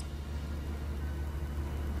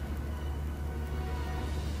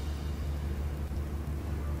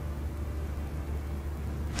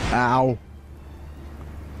 Ow!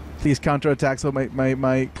 Please counterattack so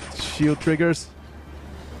my shield triggers.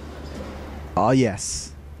 Oh,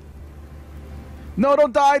 yes. No,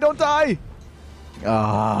 don't die! Don't die!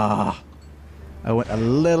 Ah, I went a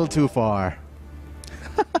little too far.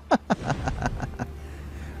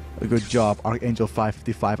 Good job, Archangel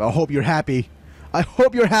 555. I hope you're happy. I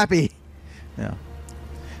hope you're happy. Yeah.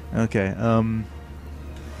 Okay.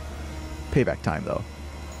 Payback time, though.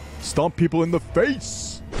 Stomp people in the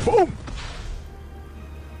face. Boom.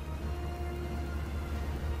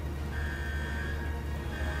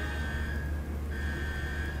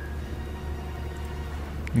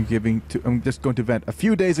 I'm just going to vent. A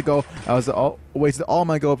few days ago, I was wasted all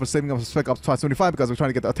my gold for saving up Spec Ops 575 because I was trying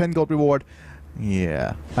to get a 10 gold reward.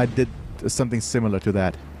 Yeah, I did something similar to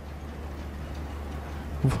that.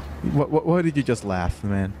 Why did you just laugh,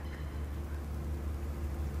 man?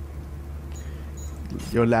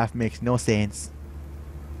 Your laugh makes no sense.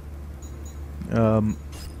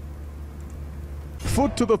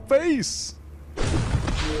 Foot to the face!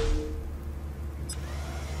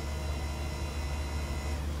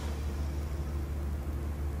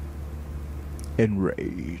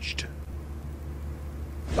 Enraged.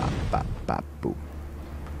 Bop, bop, bop, boom.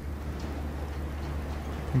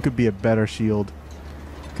 It could be a better shield.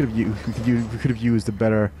 We could have used a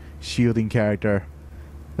better shielding character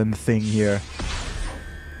than the thing here.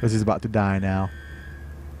 Because he's about to die now.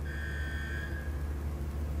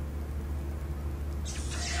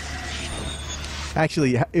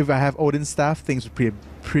 Actually, if I have Odin's staff, things are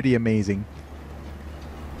pretty amazing.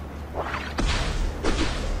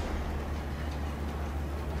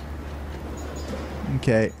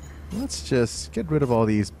 Okay, let's just get rid of all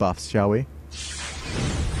these buffs, shall we?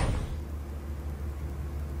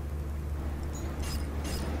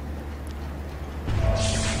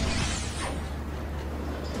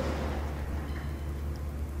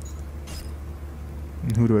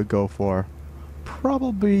 And who do I go for?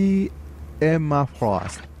 Probably Emma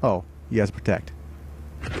Frost. Oh, he has Protect.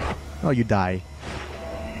 Oh, you die.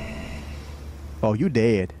 Oh, you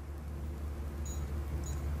dead.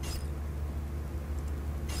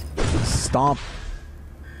 Stomp.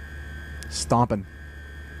 Stomping.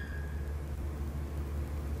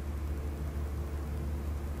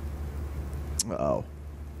 Uh-oh.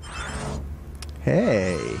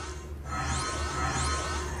 Hey.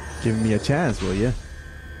 Give me a chance, will you?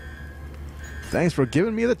 Thanks for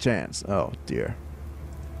giving me the chance. Oh, dear.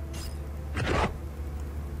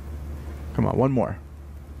 Come on, one more.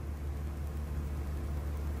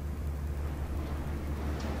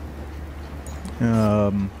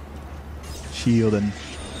 Shield and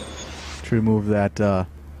to remove that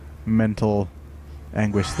mental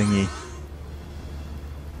anguish thingy.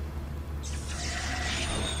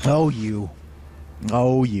 Oh, you.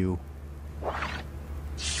 Oh, you.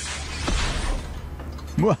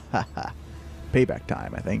 Payback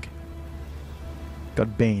time, I think.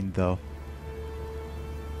 Got baned, though.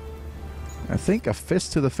 I think a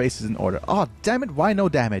fist to the face is in order. Oh, damn it. Why no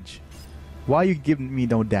damage? Why are you giving me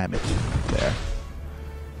no damage? There.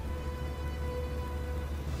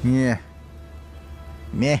 Yeah.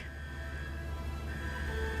 Meh.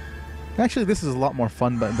 Actually, this is a lot more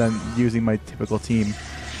fun than using my typical team.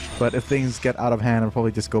 But if things get out of hand, I'll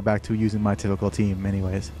probably just go back to using my typical team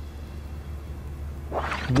anyways.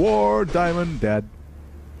 War Diamond dead.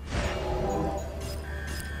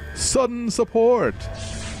 Sudden support.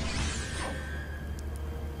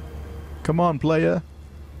 Come on, player.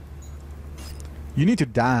 You need to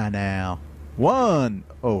die now. One.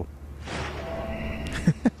 Oh.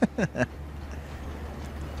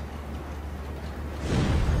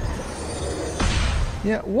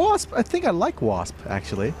 Yeah, Wasp. I think I like Wasp,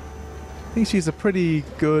 actually. I think she's a pretty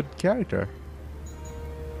good character.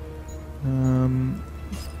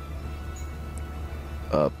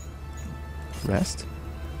 Rest.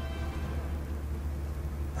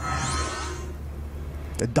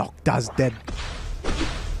 The doctor's dead.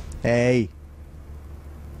 Hey.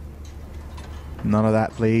 None of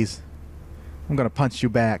that, please. I'm gonna punch you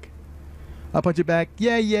back. I'll punch you back.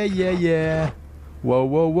 Yeah, yeah, yeah, yeah. Whoa,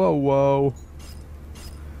 whoa, whoa, whoa.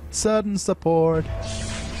 Sudden support.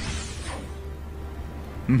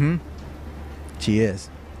 Mm-hmm. She is.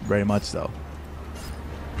 Very much so.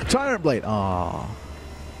 Tyrant Blade. Aww.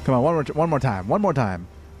 Come on, one more time. One more time.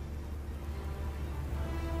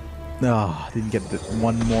 Oh, didn't get the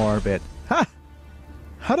one more bit. Ha!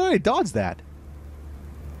 How did I dodge that?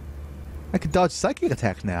 I can dodge psychic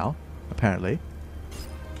attacks now, apparently.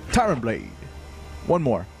 Tyrant Blade. One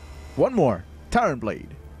more. One more. Tyrant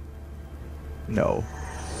Blade. No.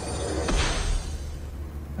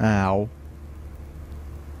 Ow.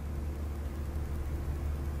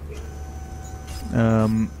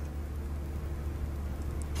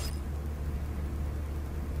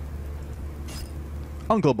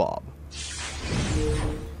 Uncle Bob.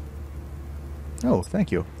 Oh,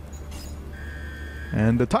 thank you.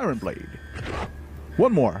 And the Tyrant Blade.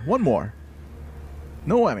 One more. One more.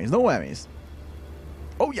 No whammies. No whammies.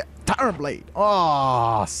 Oh, yeah. Tyrant Blade.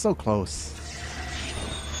 Oh, so close.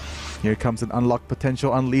 Here comes an unlocked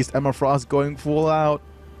potential unleashed Emma Frost going full out.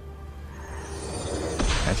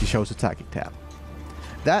 And she shows a psychic tap.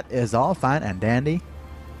 That is all fine and dandy.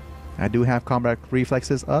 I do have combat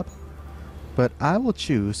reflexes up, but I will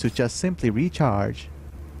choose to just simply recharge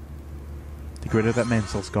to get rid of that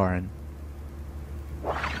mental scarring.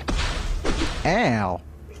 Ow!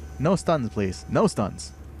 No stuns, please. No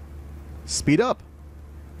stuns. Speed up.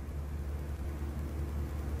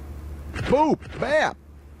 Boop! Bam!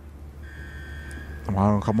 Come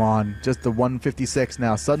on, come on. Just the 156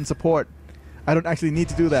 now. Sudden support. I don't actually need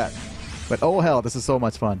to do that. But oh hell, this is so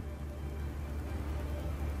much fun.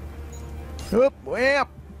 Oop, yep,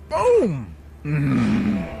 boom!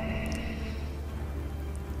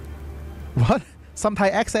 What? Some Thai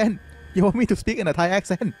accent? You want me to speak in a Thai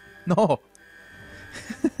accent? No.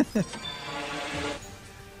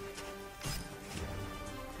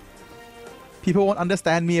 People won't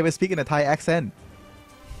understand me if I speak in a Thai accent.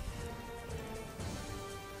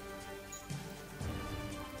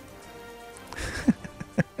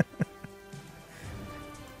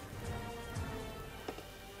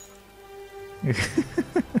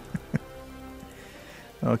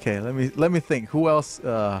 Okay, let me think. Who else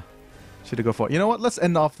should I go for? You know what? Let's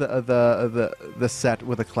end off the set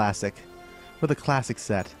with a classic,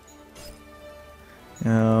 set.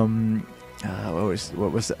 What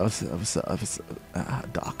was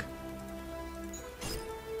Doc?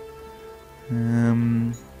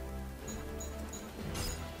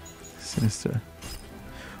 Sinister.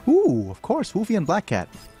 Ooh, of course, Wolfie and Black Cat.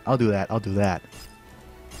 I'll do that. I'll do that.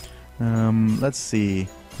 Let's see.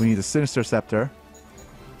 We need a Sinister Scepter.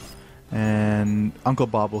 And Uncle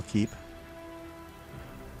Bob will keep.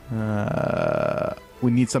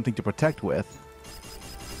 We need something to protect with.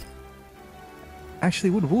 Actually,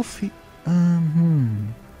 would Wolfie...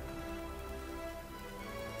 I'm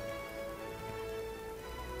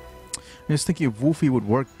just thinking if Wolfie would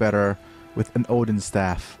work better with an Odin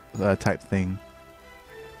staff type thing.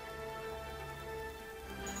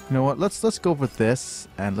 You know what? Let's go with this,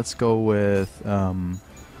 and let's go with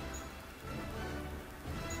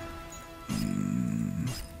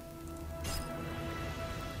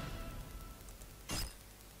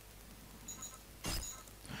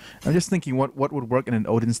I'm just thinking what would work in an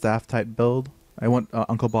Odin staff type build. I want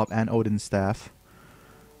Uncle Bob and Odin staff.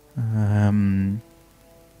 Well,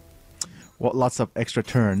 lots of extra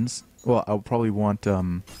turns. Well, I'll probably want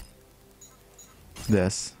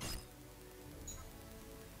this.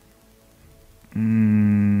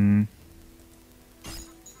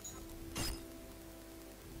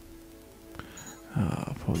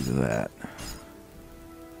 Probably that.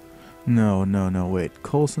 No, wait.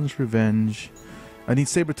 Coulson's Revenge. I need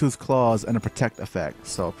Sabertooth's Claws and a Protect effect,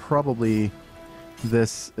 so probably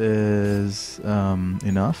this is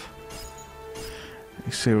enough.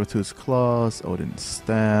 Sabertooth's Claws, Odin's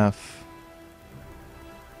Staff.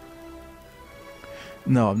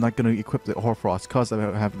 No, I'm not going to equip the Hoarfrost because I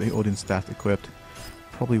have the Odin's Staff equipped.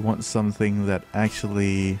 Probably want something that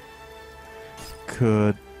actually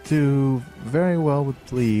could do very well with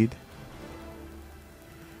Bleed.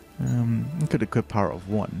 I could equip Power of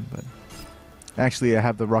 1, but actually I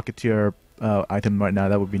have the Rocketeer item right now.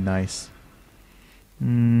 That would be nice.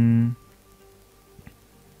 You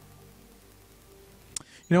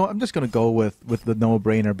know, I'm just gonna go with the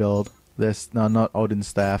no-brainer build. This not Odin's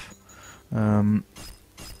Staff. The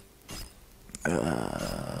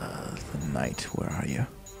Knight, where are you?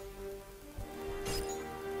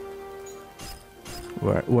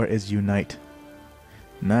 Where is you, Knight?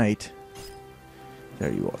 Knight.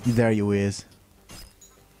 There you are. There you is.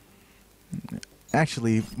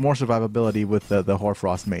 Actually, more survivability with the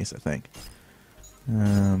Hoarfrost Mace, I think.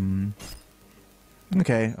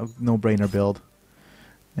 Okay, a no-brainer build.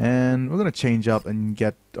 And we're gonna change up and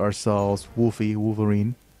get ourselves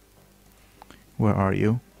Wolverine. Where are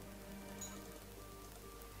you?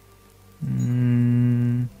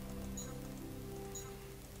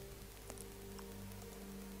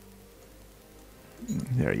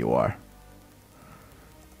 There you are.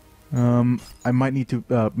 I might need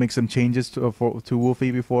to make some changes to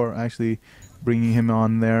Wolfie before actually bringing him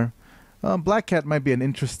on there. Black Cat might be an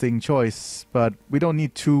interesting choice, but we don't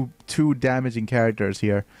need two damaging characters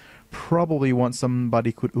here. Probably want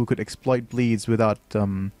somebody who could exploit bleeds without.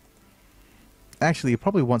 Actually,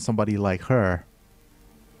 probably want somebody like her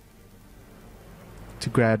to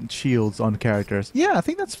grant shields on characters. Yeah, I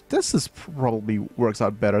think this is probably works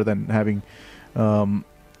out better than having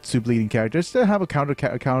two bleeding characters. They have a counter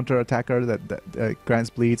attacker that grants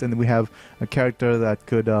bleeds, and then we have a character that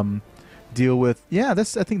could deal with. Yeah, I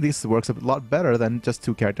think this works a lot better than just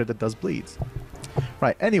two characters that does bleeds.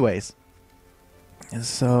 Right. Anyways,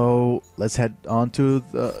 so let's head on to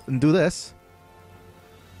and do this.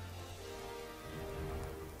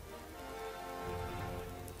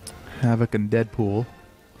 Havoc and Deadpool.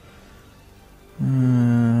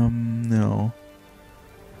 No.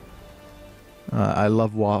 I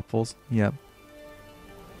love waffles. Yep.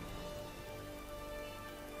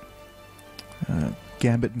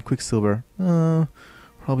 Gambit and Quicksilver.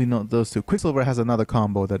 Probably not those two. Quicksilver has another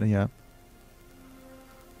combo that, yeah.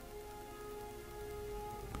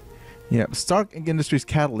 Yeah, Stark Industries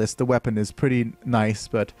Catalyst, the weapon is pretty nice,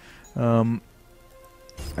 but I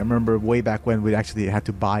remember way back when we actually had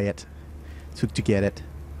to buy it to get it.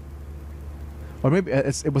 Or maybe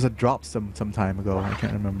it was a drop some time ago. I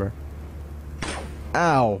can't remember.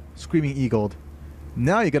 Ow! Screaming Eagled.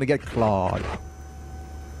 Now you're gonna get clawed.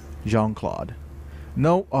 Jean-Claude.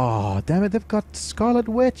 No. Oh, damn it. They've got Scarlet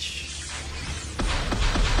Witch.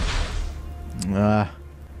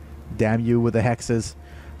 Damn you with the hexes.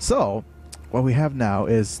 So, what we have now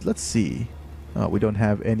is, let's see. We don't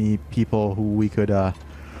have any people who we could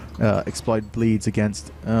exploit bleeds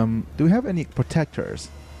against. Do we have any protectors?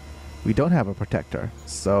 We don't have a protector.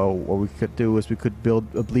 So what we could do is we could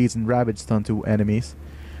build a bleeds and ravage stun to enemies.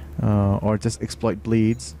 Or just exploit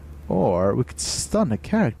bleeds. Or we could stun a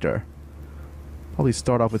character. Probably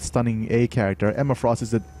start off with stunning a character. Emma Frost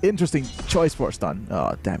is an interesting choice for a stun.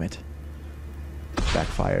 Oh, damn it.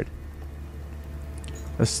 Backfired.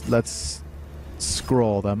 Let's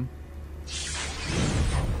scroll them.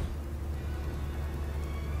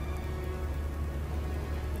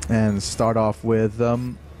 And start off with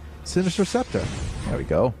Sinister Scepter. There we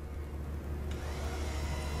go.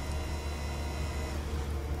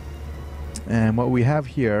 And what we have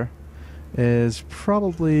here is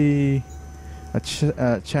probably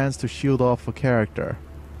a chance to shield off a character.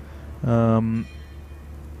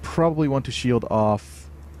 Probably want to shield off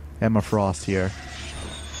Emma Frost here.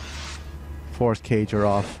 Force Cage her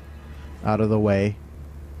off. Out of the way.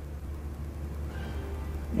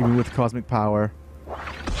 Even with Cosmic Power.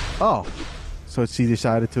 Oh! So she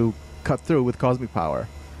decided to cut through with Cosmic Power.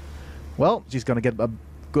 Well, she's gonna get a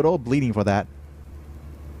good old bleeding for that.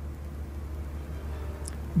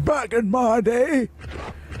 Back in my day,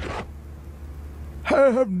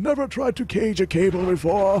 I have never tried to cage a cable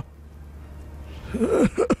before.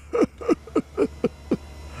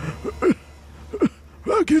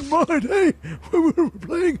 Back in my day, when we were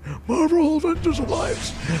playing Marvel Avengers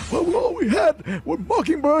Alliance, well, all we had were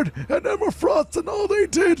Mockingbird and Emma Frost, and all they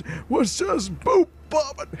did was just boop,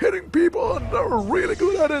 Bob at hitting people, and they were really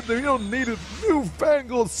good at it. They needed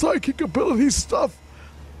newfangled psychic ability stuff.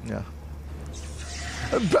 Yeah.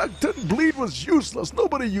 And back then, bleed was useless.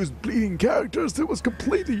 Nobody used bleeding characters. It was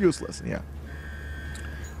completely useless. Yeah.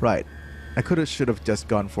 Right. I should have just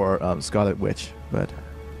gone for Scarlet Witch, but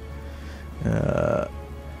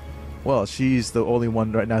well, she's the only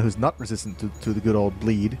one right now who's not resistant to the good old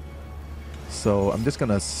bleed. So I'm just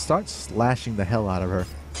gonna start slashing the hell out of her.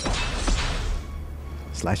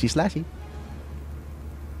 Slashy, slashy.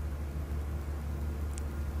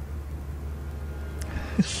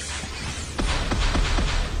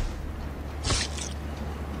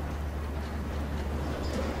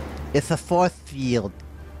 It's a force field.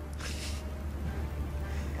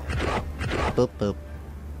 Boop boop.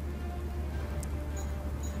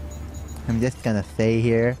 I'm just gonna stay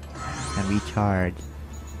here and recharge.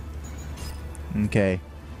 Okay.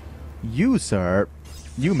 You, sir,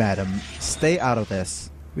 you, madam, stay out of this.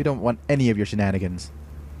 We don't want any of your shenanigans.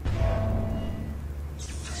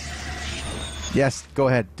 Yes, go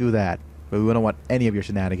ahead, do that. But we don't want any of your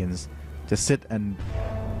shenanigans. Just sit and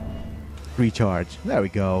recharge. There we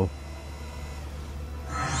go.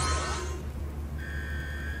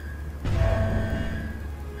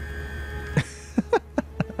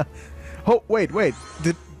 Oh, wait.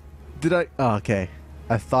 Did I? Oh, okay.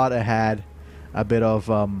 I thought I had a bit of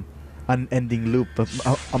unending loop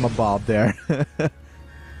on my bob there.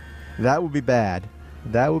 That would be bad.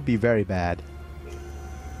 That would be very bad.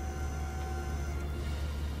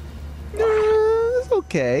 It's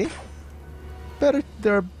okay.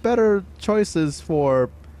 There are better choices for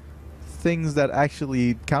things that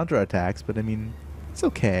actually counterattacks, but I mean, it's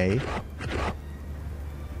okay.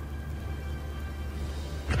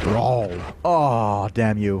 Brawl. Oh,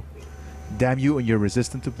 damn you. Damn you and you're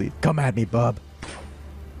resistant to bleed. Come at me, bub.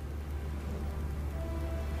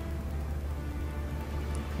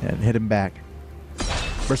 And hit him back.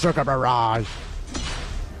 Berserker Barrage.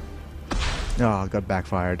 Oh, got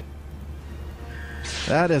backfired.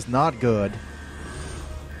 That is not good.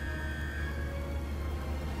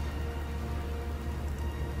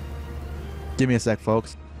 Give me a sec,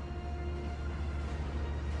 folks.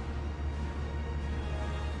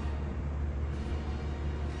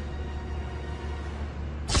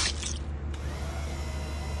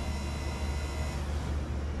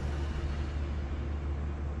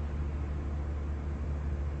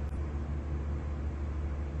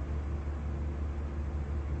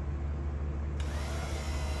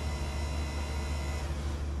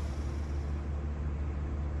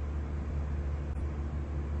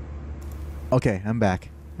 Okay, I'm back.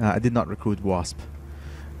 I did not recruit Wasp.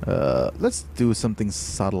 Let's do something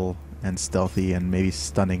subtle and stealthy and maybe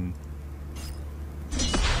stunning.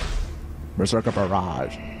 Berserker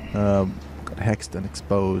Barrage. Got hexed and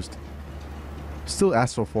exposed. Still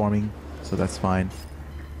astral forming, so that's fine.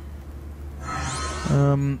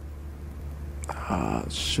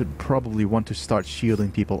 Should probably want to start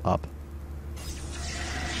shielding people up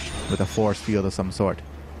with a force field of some sort.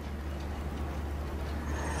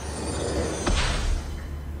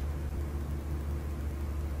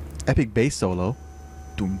 Epic bass solo.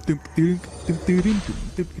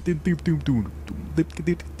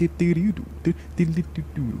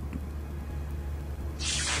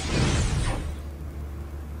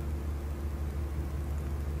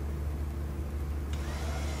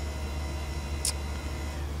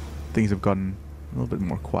 Things have gotten a little bit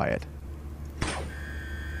more quiet.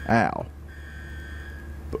 Ow.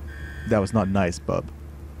 That was not nice, bub.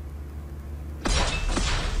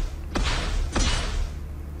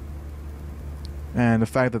 And the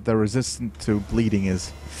fact that they're resistant to bleeding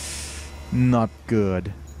is not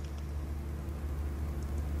good.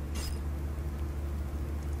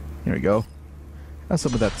 Here we go. Have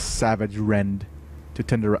some of that savage rend to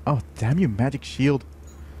tender. Oh, damn you, magic shield.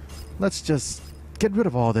 Let's just get rid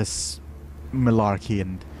of all this malarkey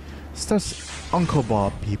and start Uncle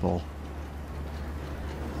Bob people.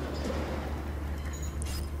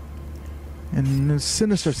 And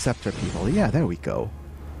Sinister Scepter people. Yeah, there we go.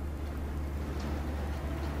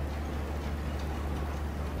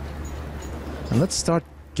 And let's start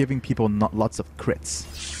giving people not lots of crits.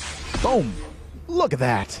 Boom! Look at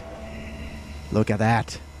that! Look at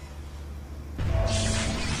that!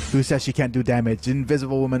 Who says she can't do damage? The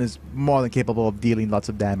Invisible Woman is more than capable of dealing lots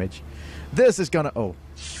of damage. This is gonna... Oh.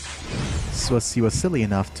 So she was silly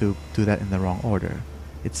enough to do that in the wrong order,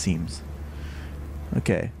 it seems.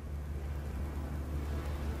 Okay.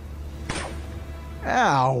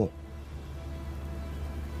 Ow!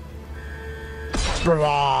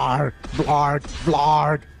 Blarg! Blarg!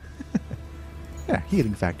 Blarg! Yeah,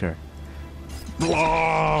 healing factor.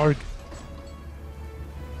 Blarg!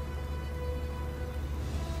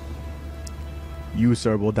 You,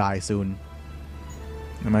 sir, will die soon.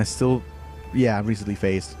 Am I still... Yeah, recently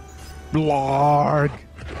phased. Blarg!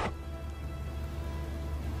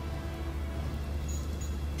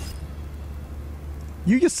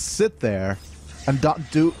 You just sit there and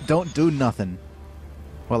don't do nothing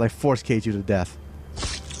while I force cage you to death.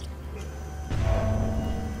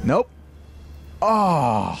 Nope.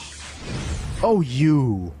 Oh. Oh,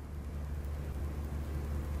 you.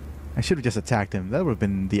 I should have just attacked him. That would have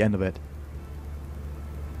been the end of it.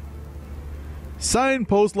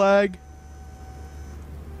 Signpost lag.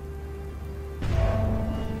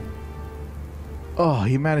 Oh,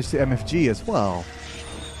 he managed to MFG as well.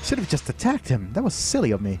 Should have just attacked him. That was silly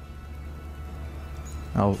of me.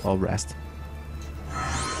 I'll rest.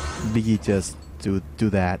 Biggie just do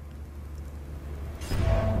that.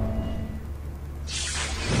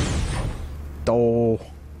 Oh,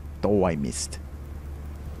 I missed.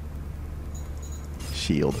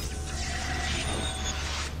 Shield.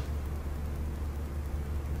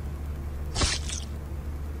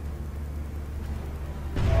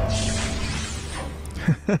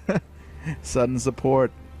 Sudden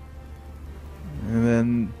support. And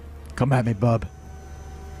then come at me, bub.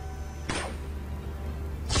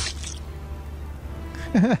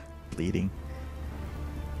 Bleeding.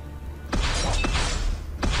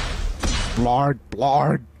 Blarg,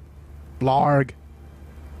 blarg, blarg.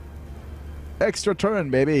 Extra turn,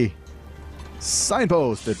 baby.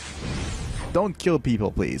 Signposted. Don't kill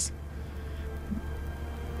people, please.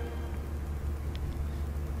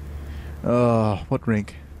 What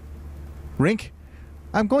rink? Rink?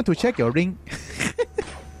 I'm going to check your ring.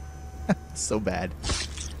 So bad.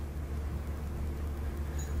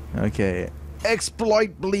 Okay.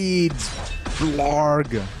 Exploit bleeds.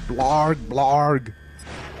 Blarg. Blarg. Blarg.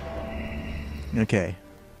 Okay.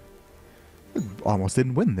 Almost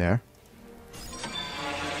didn't win there.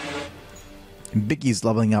 Biggie's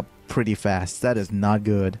leveling up pretty fast. That is not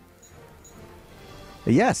good.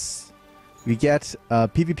 Yes! We get a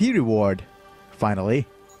PvP reward. Finally.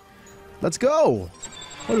 Let's go!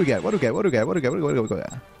 What do we get? What do we get? What do we get? What do we get? What do we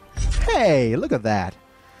get? Hey! Look at that!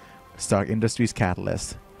 Stark Industries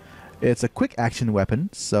Catalyst. It's a quick action weapon,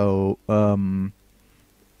 so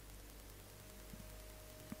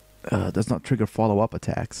does not trigger follow-up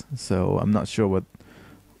attacks. So I'm not sure what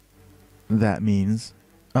that means.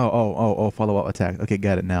 Oh, follow-up attack. Okay,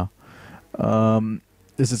 got it now.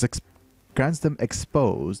 This is grants them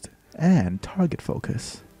exposed and target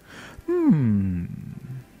focus.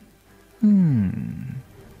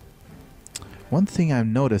 One thing I've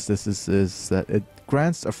noticed is that it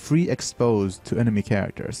grants a free exposed to enemy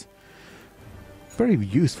characters. Very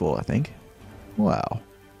useful, I think. Wow.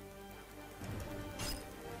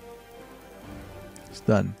 It's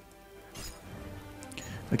done.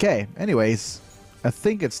 Okay, anyways, I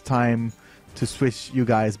think it's time to switch you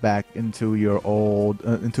guys back into your old,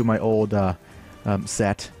 into my old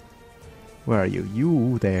set. Where are you?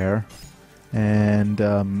 You there, and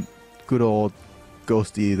good old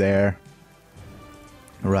Ghosty there.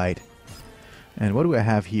 Right. And what do I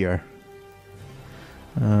have here?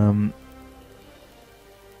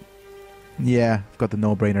 Yeah, I've got the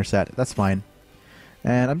no-brainer set. That's fine.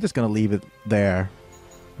 And I'm just gonna leave it there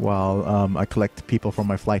while I collect people from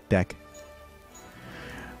my flight deck.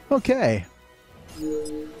 Okay.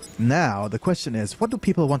 Now, the question is, what do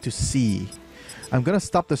people want to see? I'm gonna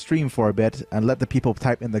stop the stream for a bit and let the people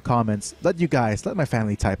type in the comments. Let my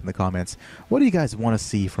family type in the comments. What do you guys want to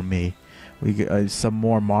see from me? Some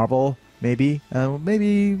more Marvel, maybe?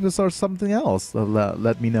 Maybe something else.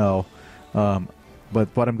 Let me know. But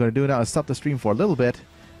what I'm gonna do now is stop the stream for a little bit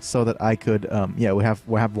so that I could, yeah, we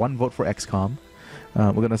have one vote for XCOM.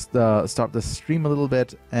 We're gonna start the stream a little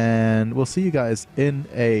bit, and we'll see you guys in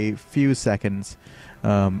a few seconds.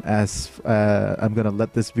 As I'm gonna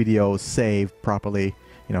let this video save properly.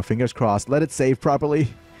 You know, fingers crossed. Let it save properly.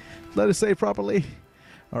 Let it save properly.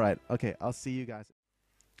 All right. Okay. I'll see you guys.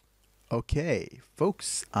 Okay,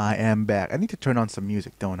 folks. I am back. I need to turn on some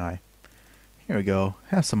music, don't I? Here we go.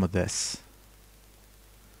 Have some of this.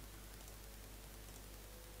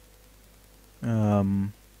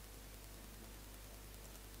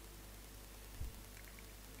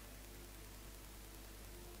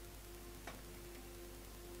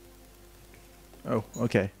 Oh,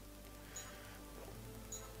 okay.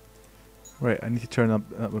 Right, I need to turn up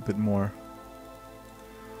a bit more.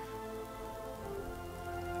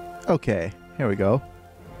 Okay, here we go.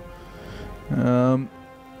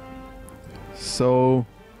 So...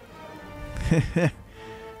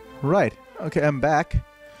 right, okay, I'm back.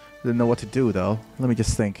 Didn't know what to do, though. Let me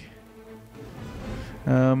just think.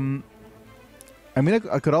 I mean,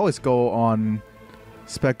 I could always go on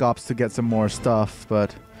Spec Ops to get some more stuff,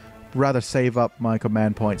 but rather save up my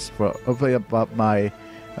command points for up my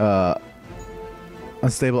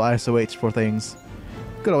unstable ISOH for things.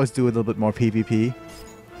 Could always do a little bit more PvP.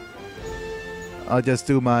 I'll just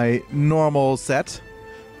do my normal set,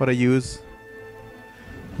 what I use.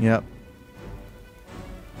 Yep.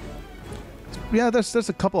 Yeah, there's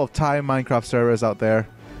a couple of Thai Minecraft servers out there,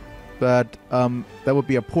 but that would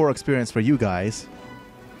be a poor experience for you guys.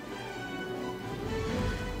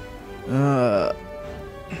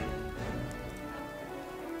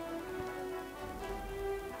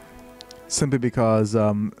 Simply because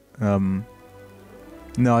no,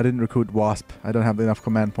 I didn't recruit Wasp. I don't have enough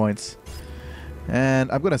command points.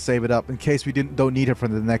 And I'm gonna save it up in case we don't need it for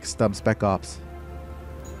the next Spec Ops.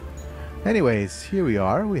 Anyways, here we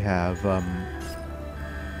are. We have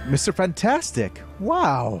Mr. Fantastic.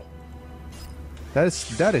 Wow, that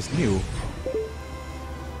is new.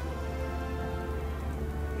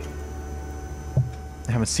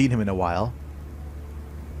 I haven't seen him in a while.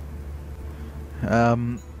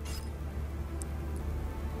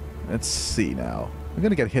 Let's see now. I'm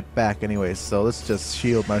gonna get hit back anyways, so let's just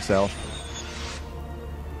shield myself.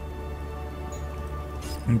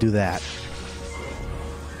 And do that.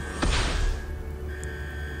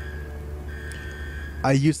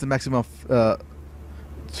 I use the maximum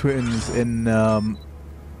twins in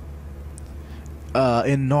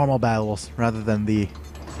normal battles rather than the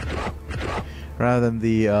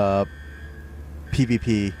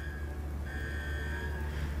PvP.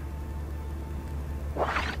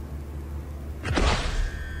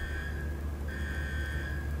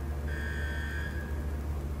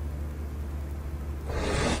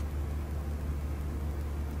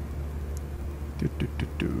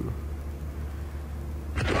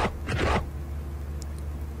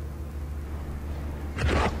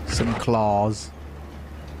 Some claws.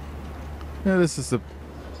 Yeah, this is a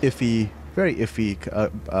very iffy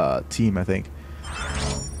team, I think.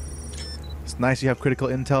 It's nice you have critical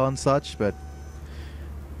intel and such, but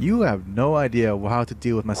you have no idea how to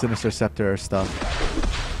deal with my Sinister Scepter stuff.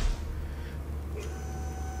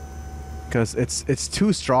 Because it's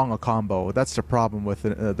too strong a combo. That's the problem with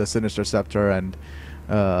the Sinister Scepter and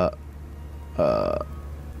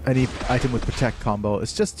any item with Protect combo.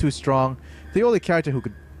 It's just too strong. The only character who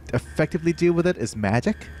could effectively deal with it is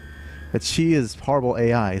Magic. But she is horrible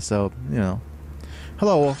AI, so, you know.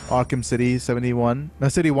 Hello, Arkham City 71. No,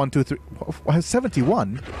 City 123.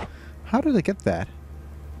 71? How did I get that?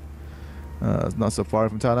 It's not so far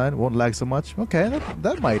from Thailand. Won't lag so much. Okay,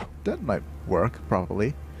 that might work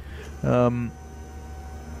properly.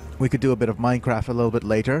 We could do a bit of Minecraft a little bit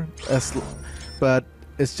later, but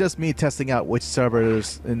it's just me testing out which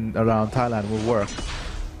servers around Thailand will work.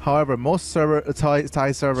 However, most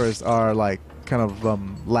Thai servers are like kind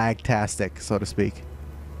of lag-tastic, so to speak.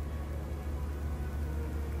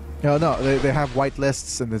 No, they have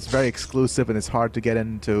whitelists, and it's very exclusive, and it's hard to get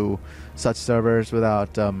into such servers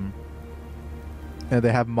without. And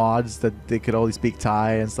they have mods that they could only speak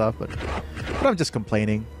Thai and stuff, but I'm just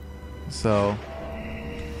complaining. So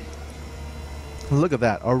look at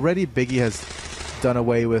that! Already, Biggie has done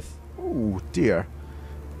away with. Ooh, dear,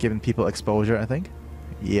 giving people exposure. I think.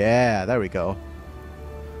 Yeah, there we go.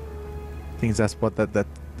 I think that's what that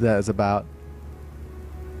is about.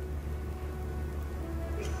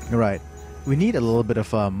 Right. We need a little bit of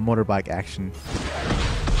motorbike action.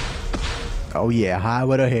 Oh yeah,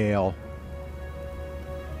 Highway to Hell.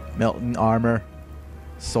 Melting armor.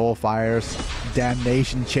 Soul fires.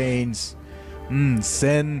 Damnation chains.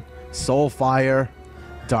 Sin. Soul fire.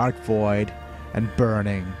 Dark void. And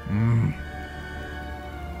burning.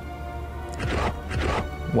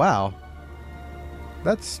 Wow.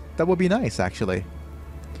 That would be nice, actually.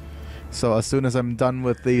 So as soon as I'm done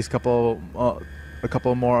with these a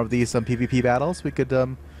couple more of these PvP battles, we could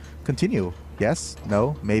continue. Yes?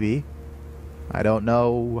 No? Maybe? I don't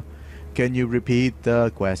know. Can you repeat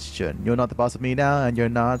the question? You're not the boss of me now, and you're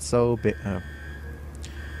not so big.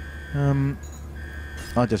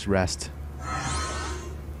 I'll just rest.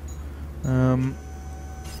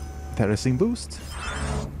 Terracing boost.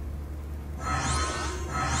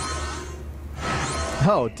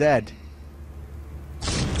 Oh, dead.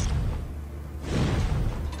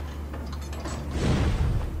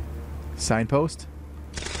 Signpost?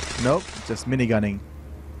 Nope, just minigunning.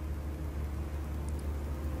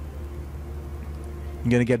 I'm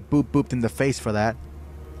gonna get booped in the face for that.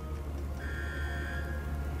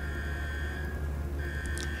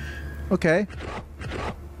 Okay.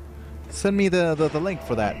 Send me the link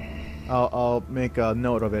for that. I'll make a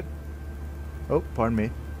note of it. Oh, pardon me.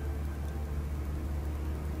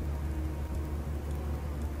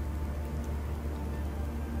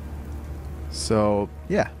 So,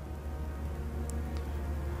 yeah.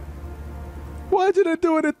 Why did I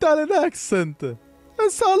do an Italian accent? I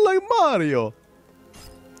sound like Mario.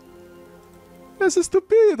 Es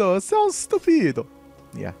stupido. It sounds stupido.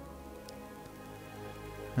 Yeah.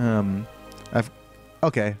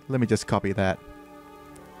 Okay, let me just copy that.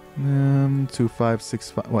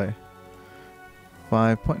 2565. Wait.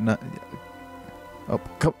 5.9. Oh,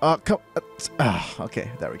 come. Okay,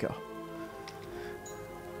 there we go.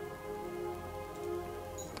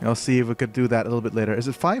 I'll see if we could do that a little bit later. Is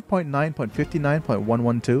it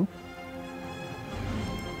 5.9.59.112?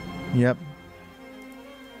 Yep.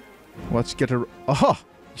 Watch Getter. Oh,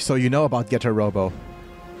 so you know about Getter Robo.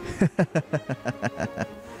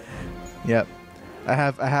 Yep. I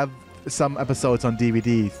have some episodes on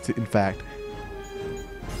DVD. In fact,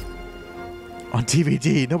 on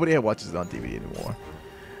DVD. Nobody ever watches it on DVD anymore.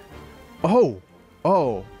 Oh.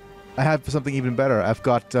 I have something even better. I've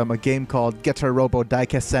got a game called Getter Robo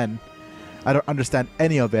Daikesen. I don't understand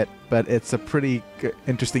any of it, but it's a pretty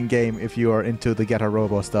interesting game if you are into the Getter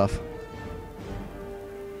Robo stuff.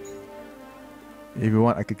 If you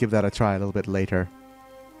want, I could give that a try a little bit later,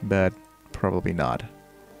 but probably not.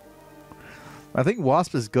 I think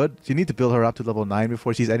Wasp is good. You need to build her up to level 9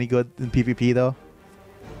 before she's any good in PvP, though.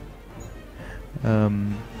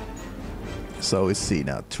 So let's see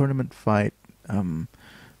now. Tournament fight.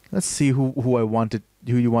 Let's see who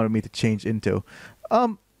you wanted me to change into.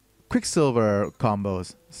 Quicksilver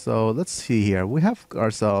combos. So let's see here. We have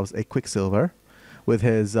ourselves a Quicksilver with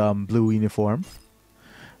his blue uniform.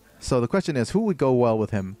 So the question is, who would go well with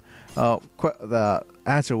him? The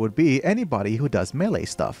answer would be anybody who does melee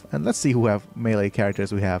stuff. And let's see who have melee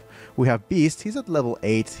characters we have. We have Beast. He's at level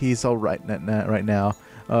 8. He's all right right now.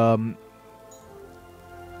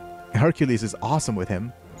 Hercules is awesome with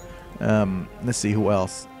him. Let's see who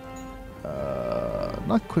else.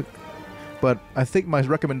 Not quick, but I think my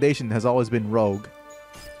recommendation has always been Rogue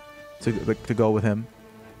to go with him.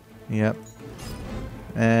 Yep.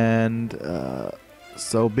 And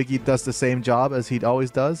so Biggie does the same job as he always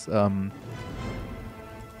does,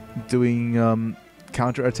 doing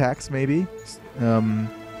counter attacks maybe,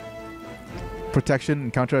 protection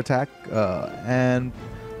and counter attack, and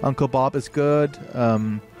Uncle Bob is good.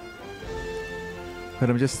 But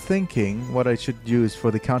I'm just thinking what I should use for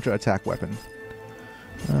the counter-attack weapon.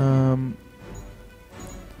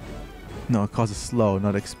 No, it causes slow,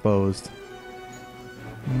 not exposed.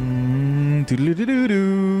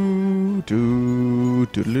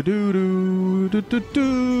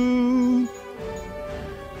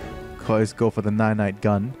 Always go for the 9-night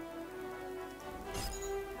gun.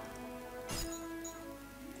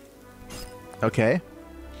 Okay.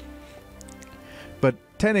 But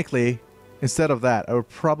technically, instead of that, I would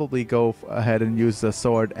probably go ahead and use the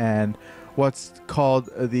sword and what's called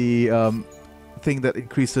the thing that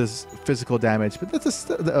increases physical damage. But that's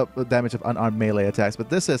the damage of unarmed melee attacks. But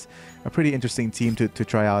this is a pretty interesting team to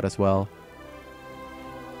try out as well.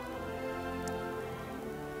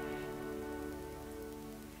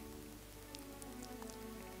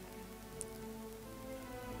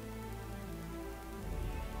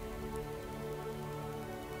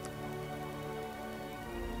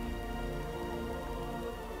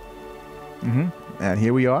 And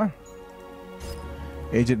here we are.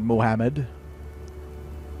 Agent Mohammed.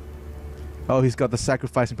 Oh, he's got the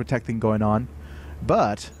sacrifice and protecting going on.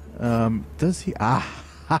 But, does he...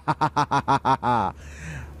 Ah!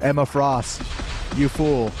 Emma Frost, you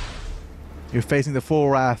fool. You're facing the full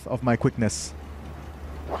wrath of my quickness.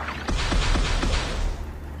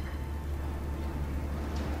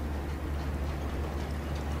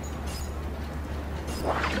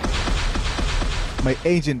 My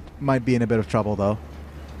agent might be in a bit of trouble, though.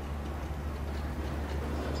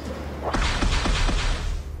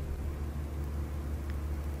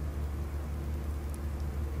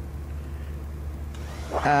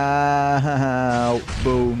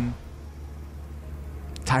 Boom.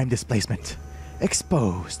 Time displacement.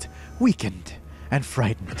 Exposed, weakened, and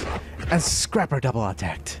frightened. And Scrapper double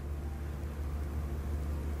attacked.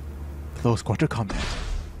 Close quarter combat.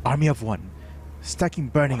 Army of one. Stacking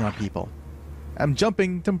burning on people. I'm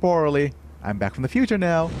jumping temporarily. I'm back from the future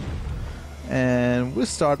now. And we'll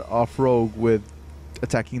start off Rogue with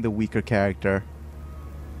attacking the weaker character.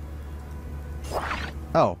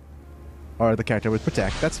 Oh. Or the character with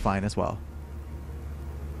Protect. That's fine as well.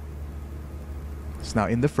 It's now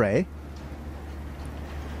in the fray.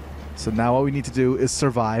 So now what we need to do is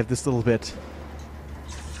survive this little bit.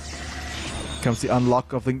 Comes the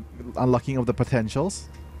unlocking of the potentials.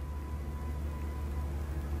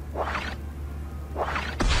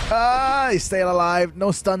 Ah, he's staying alive.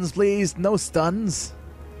 No stuns, please. No stuns.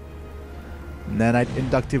 Nanite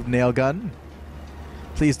inductive nail gun.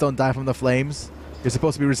 Please don't die from the flames. You're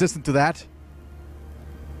supposed to be resistant to that.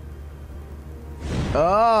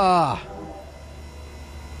 Ah!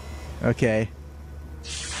 Okay.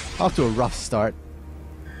 Off to a rough start.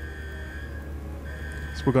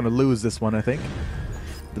 So we're gonna lose this one, I think.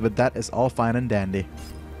 But that is all fine and dandy.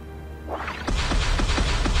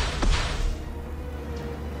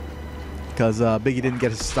 Because Biggie didn't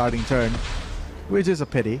get his starting turn, which is a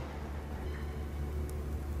pity.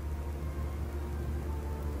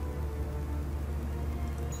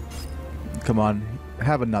 Come on,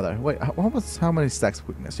 have another. Wait, how many stacks of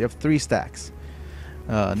quickness? You have 3 stacks.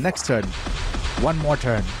 Next turn. One more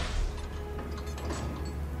turn.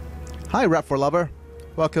 Hi, Rap for Lover.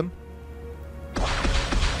 Welcome. You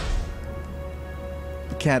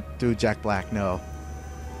can't do Jack Black, no.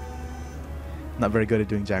 Not very good at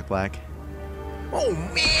doing Jack Black. Oh,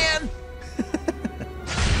 man!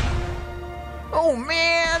 Oh,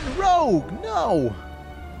 man! Rogue! No!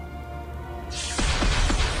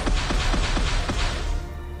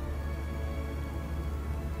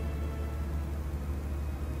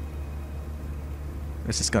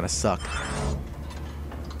 This is gonna suck.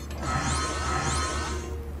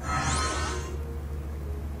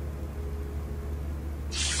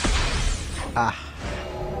 Ah.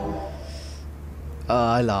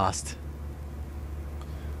 I lost.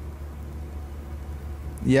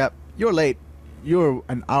 Yep, you're late. You're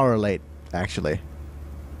an hour late, actually.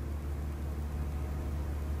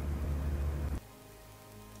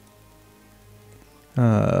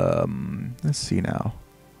 Let's see now.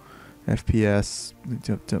 FPS.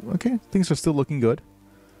 Okay, things are still looking good.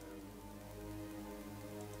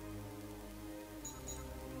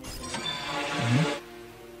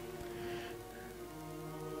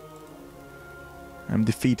 I'm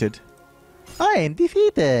defeated. I am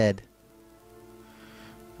defeated!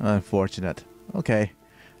 Unfortunate. Okay.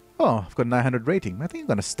 Oh, I've got 900 rating. I think I'm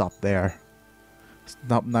gonna stop there.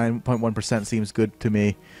 9.1% seems good to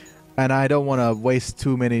me. And I don't want to waste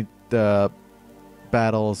too many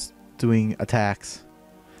battles doing attacks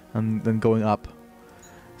and then going up.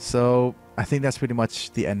 So I think that's pretty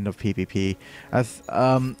much the end of PvP.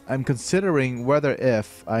 I'm considering whether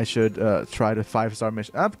if I should try the 5-star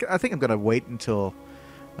mission. I think I'm gonna wait until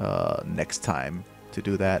next time to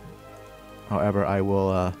do that. However, I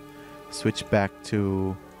will switch back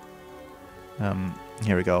to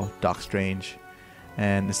here we go, Doc Strange,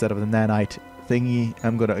 and instead of the nanite thingy,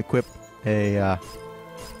 I'm gonna equip a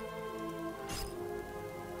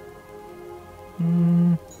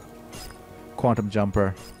quantum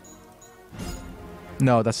jumper.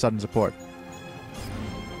 No, that's sudden support.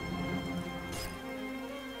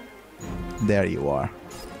 There you are.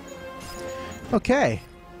 Okay.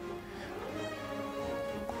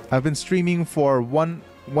 I've been streaming for one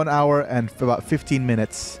hour and about 15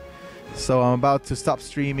 minutes. So I'm about to stop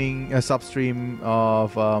streaming, stream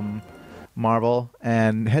of Marvel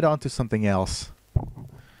and head on to something else.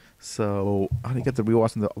 So how do you get the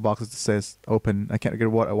rewards in the boxes that says open? I can't get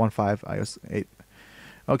reward at 1.5 iOS 8.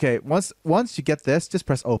 Okay, once you get this, just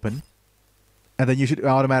press open, and then you should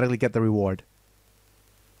automatically get the reward.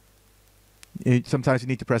 Sometimes you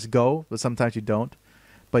need to press go, but sometimes you don't.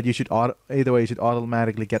 But you should either way, you should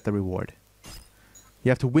automatically get the reward. You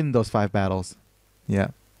have to win those 5 battles. Yeah.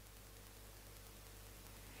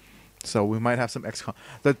 So we might have some XCOM.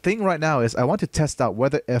 The thing right now is I want to test out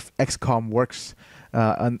whether if XCOM works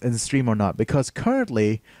in the stream or not, because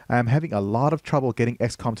currently I'm having a lot of trouble getting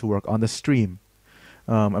XCOM to work on the stream.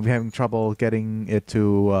 I'm having trouble getting it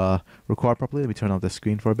to record properly. Let me turn off the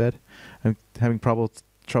screen for a bit. I'm having trouble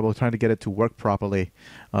trying to get it to work properly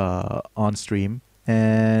on stream,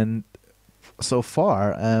 and so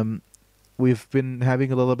far we've been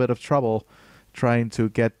having a little bit of trouble trying to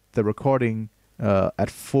get the recording at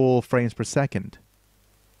full frames per second.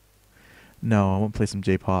 No, I won't play some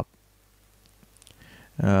J-pop.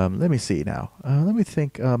 Let me see now. Let me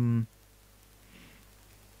think. You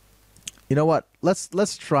know what?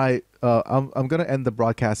 Let's try. I'm gonna end the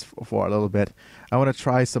broadcast for a little bit. I want to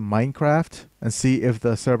try some Minecraft and see if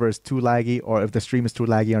the server is too laggy or if the stream is too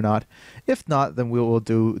laggy or not. If not, then we will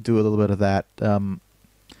do a little bit of that.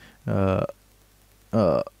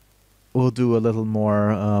 We'll do a little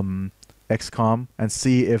more XCOM and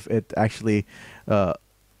see if it actually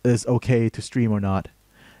is okay to stream or not.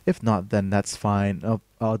 If not, then that's fine.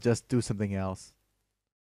 I'll just do something else.